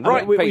my brain.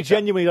 Right, we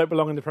genuinely don't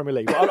belong in the Premier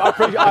League.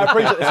 I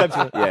appreciate the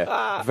sentiment.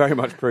 Yeah, very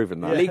much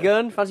proven that. League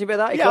One, fancy a bit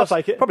of that? Yeah, I'll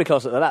take it. Probably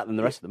closer to that than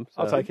the rest of them.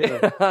 So. I'll take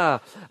it.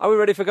 Are we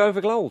ready for Going for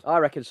Gold? I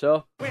reckon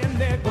so. When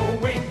they're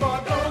going for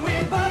gold.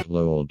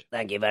 Lord.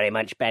 Thank you very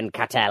much, Ben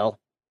Cattell.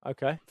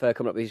 Okay. For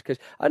coming up with these, because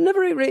I never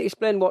really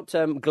explained what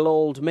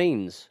glold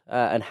means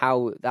and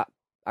how that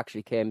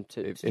actually came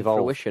to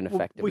fruition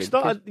effectively. We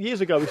started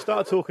years ago. We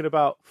started talking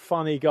about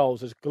funny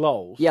goals as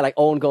gloals. Yeah, like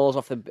own goals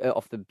off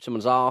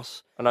someone's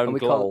arse. An own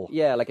goal.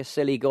 Yeah, like a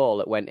silly goal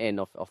that went in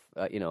off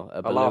a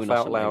a balloon laugh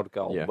out loud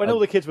goal. Yeah. When all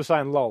the kids were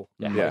saying "lol,"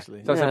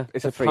 basically. So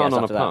it's a pun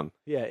on a pun.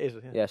 Yeah, it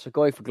is. Yeah, so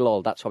going for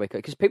glold, that's how we could.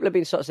 Because people have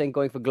been sort of saying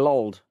going for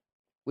glold,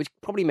 which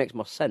probably makes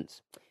more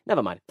sense.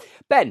 Never mind.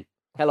 Ben.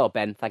 Hello,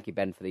 Ben. Thank you,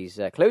 Ben, for these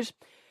clues.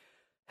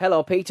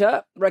 Hello,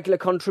 Peter, regular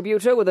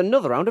contributor with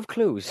another round of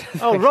clues.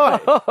 Oh,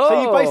 right.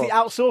 So you basically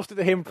outsourced it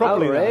to him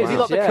properly. Is he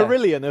like the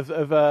Carillion of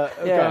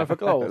going for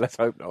goals? Let's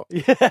hope not.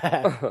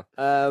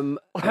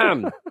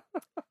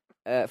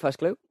 Yeah. First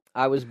clue.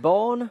 I was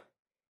born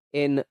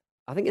in,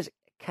 I think it's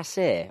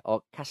Cascais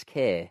or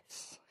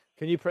Cascais.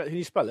 Can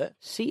you spell it?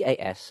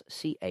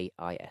 Cascais.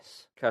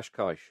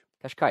 Cascais.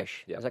 Cascais.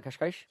 Yeah. Is that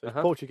Cascais? So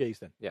it's Portuguese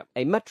then. Yeah.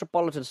 A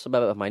metropolitan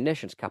suburb of my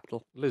nation's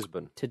capital,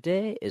 Lisbon.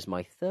 Today is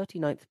my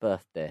 39th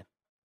birthday.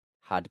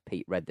 Had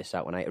Pete read this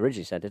out when I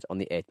originally sent it on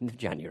the 18th of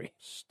January.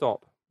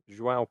 Stop.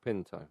 João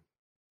Pinto.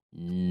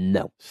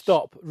 No.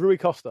 Stop. Rui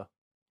Costa.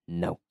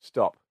 No.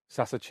 Stop.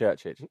 Sasa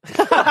Churchic.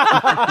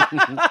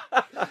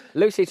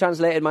 Loosely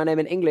translated, my name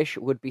in English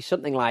would be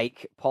something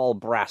like Paul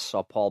Brass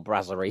or Paul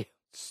Brasserie.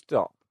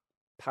 Stop.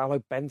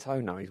 Paolo Bento?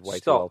 No, he's way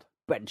too Stop. old.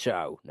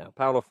 Bento. No.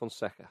 Paulo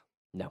Fonseca.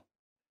 No.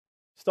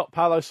 Stop.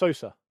 Paulo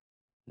Sousa.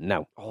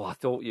 No. Oh, I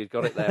thought you'd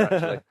got it there,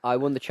 actually. I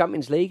won the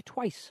Champions League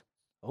twice.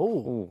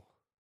 Oh.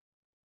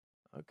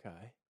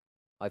 Okay.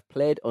 I've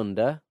played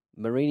under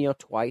Mourinho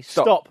twice.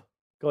 Stop.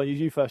 Go on,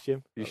 you first,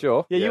 Jim. You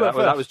sure? Yeah, you went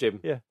first. That was Jim.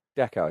 Yeah.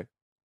 Deco.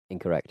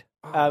 Incorrect.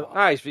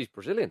 He's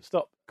Brazilian.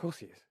 Stop. Of course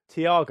he is.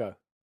 Thiago.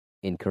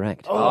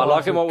 Incorrect. Oh, I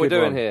like him what we're good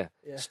doing one. here.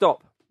 Yeah.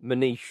 Stop.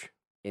 Manish.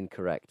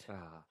 Incorrect.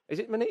 Is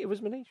it Manish? It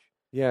was Manish?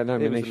 Yeah, no,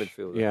 It was Manish.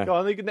 the midfielder. Yeah. Go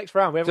on, the next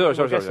round. We haven't got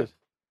more guesses.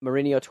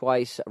 Mourinho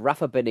twice,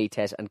 Rafa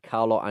Benitez and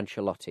Carlo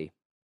Ancelotti.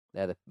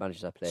 They're the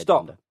managers I played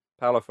Stop. under.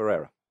 Paulo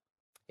Ferreira.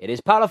 It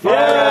is Paulo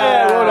Ferreira.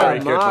 Yeah, well done. Very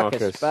good,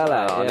 Marcus.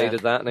 Speller, I needed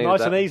that.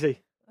 Nice and easy.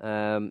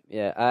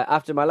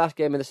 After my last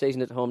game of the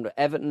season at home to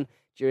Everton,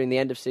 during the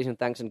end of season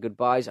thanks and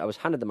goodbyes, I was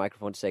handed the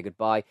microphone to say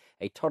goodbye.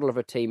 A toddler of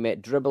a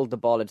teammate dribbled the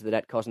ball into the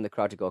net, causing the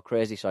crowd to go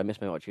crazy, so I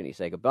missed my opportunity to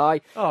say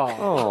goodbye.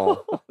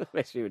 Oh. That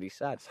makes me really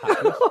sad.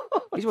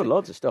 He's won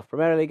loads of stuff.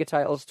 Premier League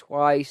titles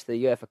twice, the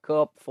UEFA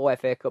Cup, 4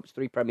 FA Cups,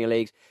 3 Premier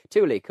Leagues,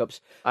 2 League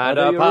Cups, and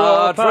a a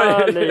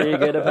Europa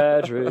League and a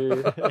pear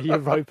tree.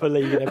 Europa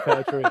League and a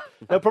pear tree.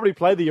 They'll probably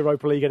play the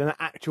Europa League in an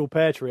actual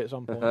pear tree at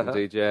some point.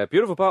 Indeed, yeah.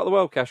 Beautiful part of the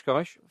world,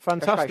 Cascais.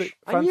 Fantastic.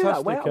 I knew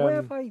that. Fantastic. Where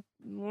have I...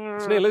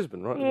 It's near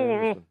Lisbon, right?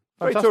 Near Lisbon.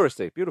 Very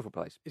touristy. Beautiful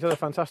place. He's had a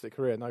fantastic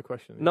career, no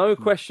question. No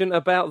question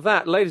about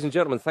that. Ladies and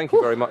gentlemen, thank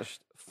you very much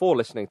for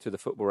listening to the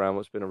Football Round.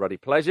 It's been a ruddy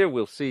pleasure.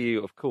 We'll see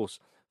you, of course,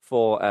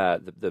 for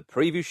the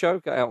preview show.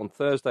 Get out on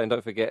Thursday, and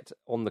don't forget,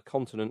 On the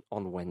Continent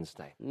on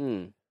Wednesday.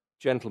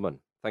 Gentlemen,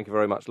 thank you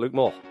very much. Luke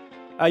Moore.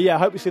 Yeah, I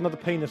hope we see another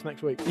penis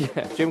next week.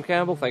 Yeah. Jim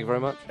Campbell, thank you very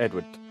much.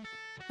 Edward.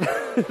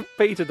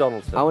 Peter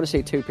Donaldson. I want to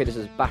see two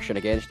Peterses bashing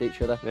against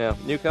each other. Yeah,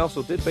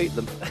 Newcastle did beat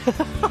them.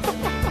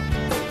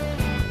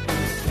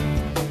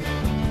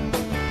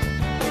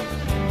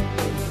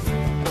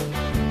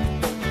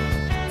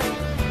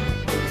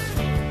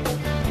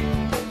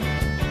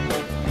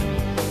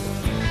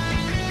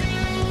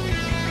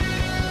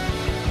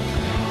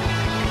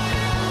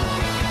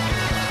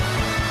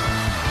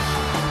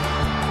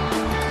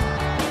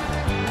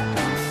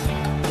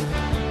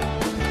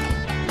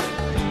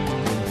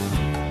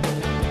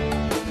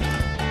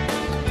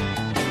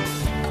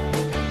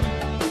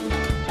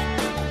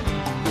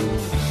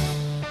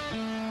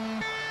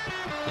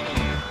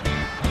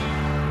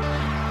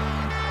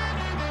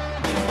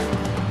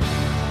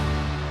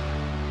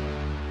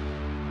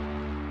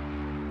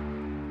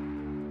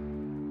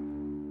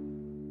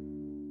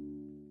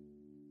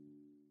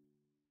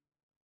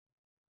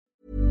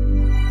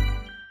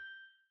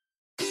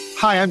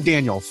 Hi, I'm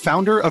Daniel,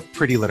 founder of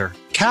Pretty Litter.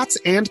 Cats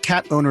and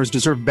cat owners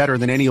deserve better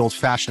than any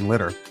old-fashioned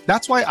litter.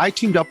 That's why I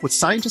teamed up with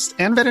scientists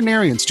and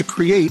veterinarians to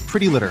create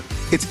Pretty Litter.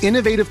 Its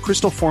innovative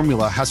crystal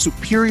formula has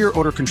superior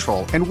odor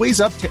control and weighs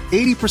up to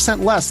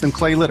 80% less than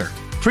clay litter.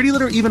 Pretty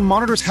Litter even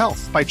monitors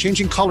health by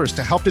changing colors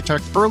to help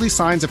detect early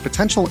signs of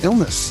potential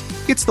illness.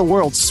 It's the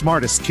world's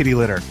smartest kitty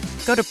litter.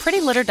 Go to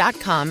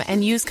prettylitter.com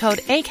and use code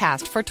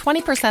ACAST for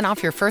 20%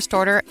 off your first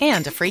order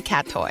and a free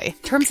cat toy.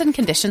 Terms and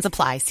conditions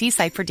apply. See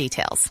site for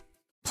details.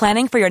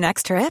 Planning for your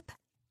next trip?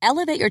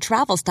 Elevate your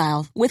travel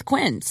style with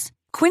Quince.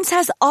 Quince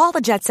has all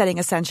the jet-setting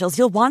essentials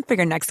you'll want for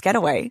your next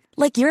getaway,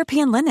 like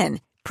European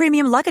linen,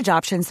 premium luggage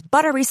options,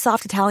 buttery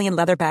soft Italian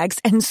leather bags,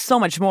 and so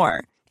much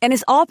more. And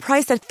is all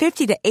priced at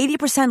 50 to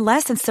 80%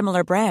 less than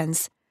similar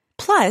brands.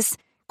 Plus,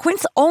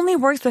 Quince only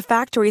works with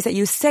factories that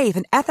use safe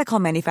and ethical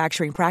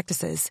manufacturing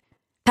practices.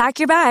 Pack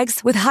your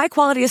bags with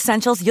high-quality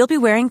essentials you'll be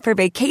wearing for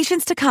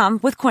vacations to come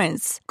with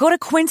Quince. Go to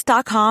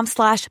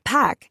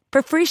quince.com/pack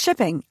for free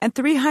shipping and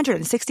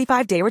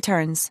 365-day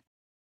returns.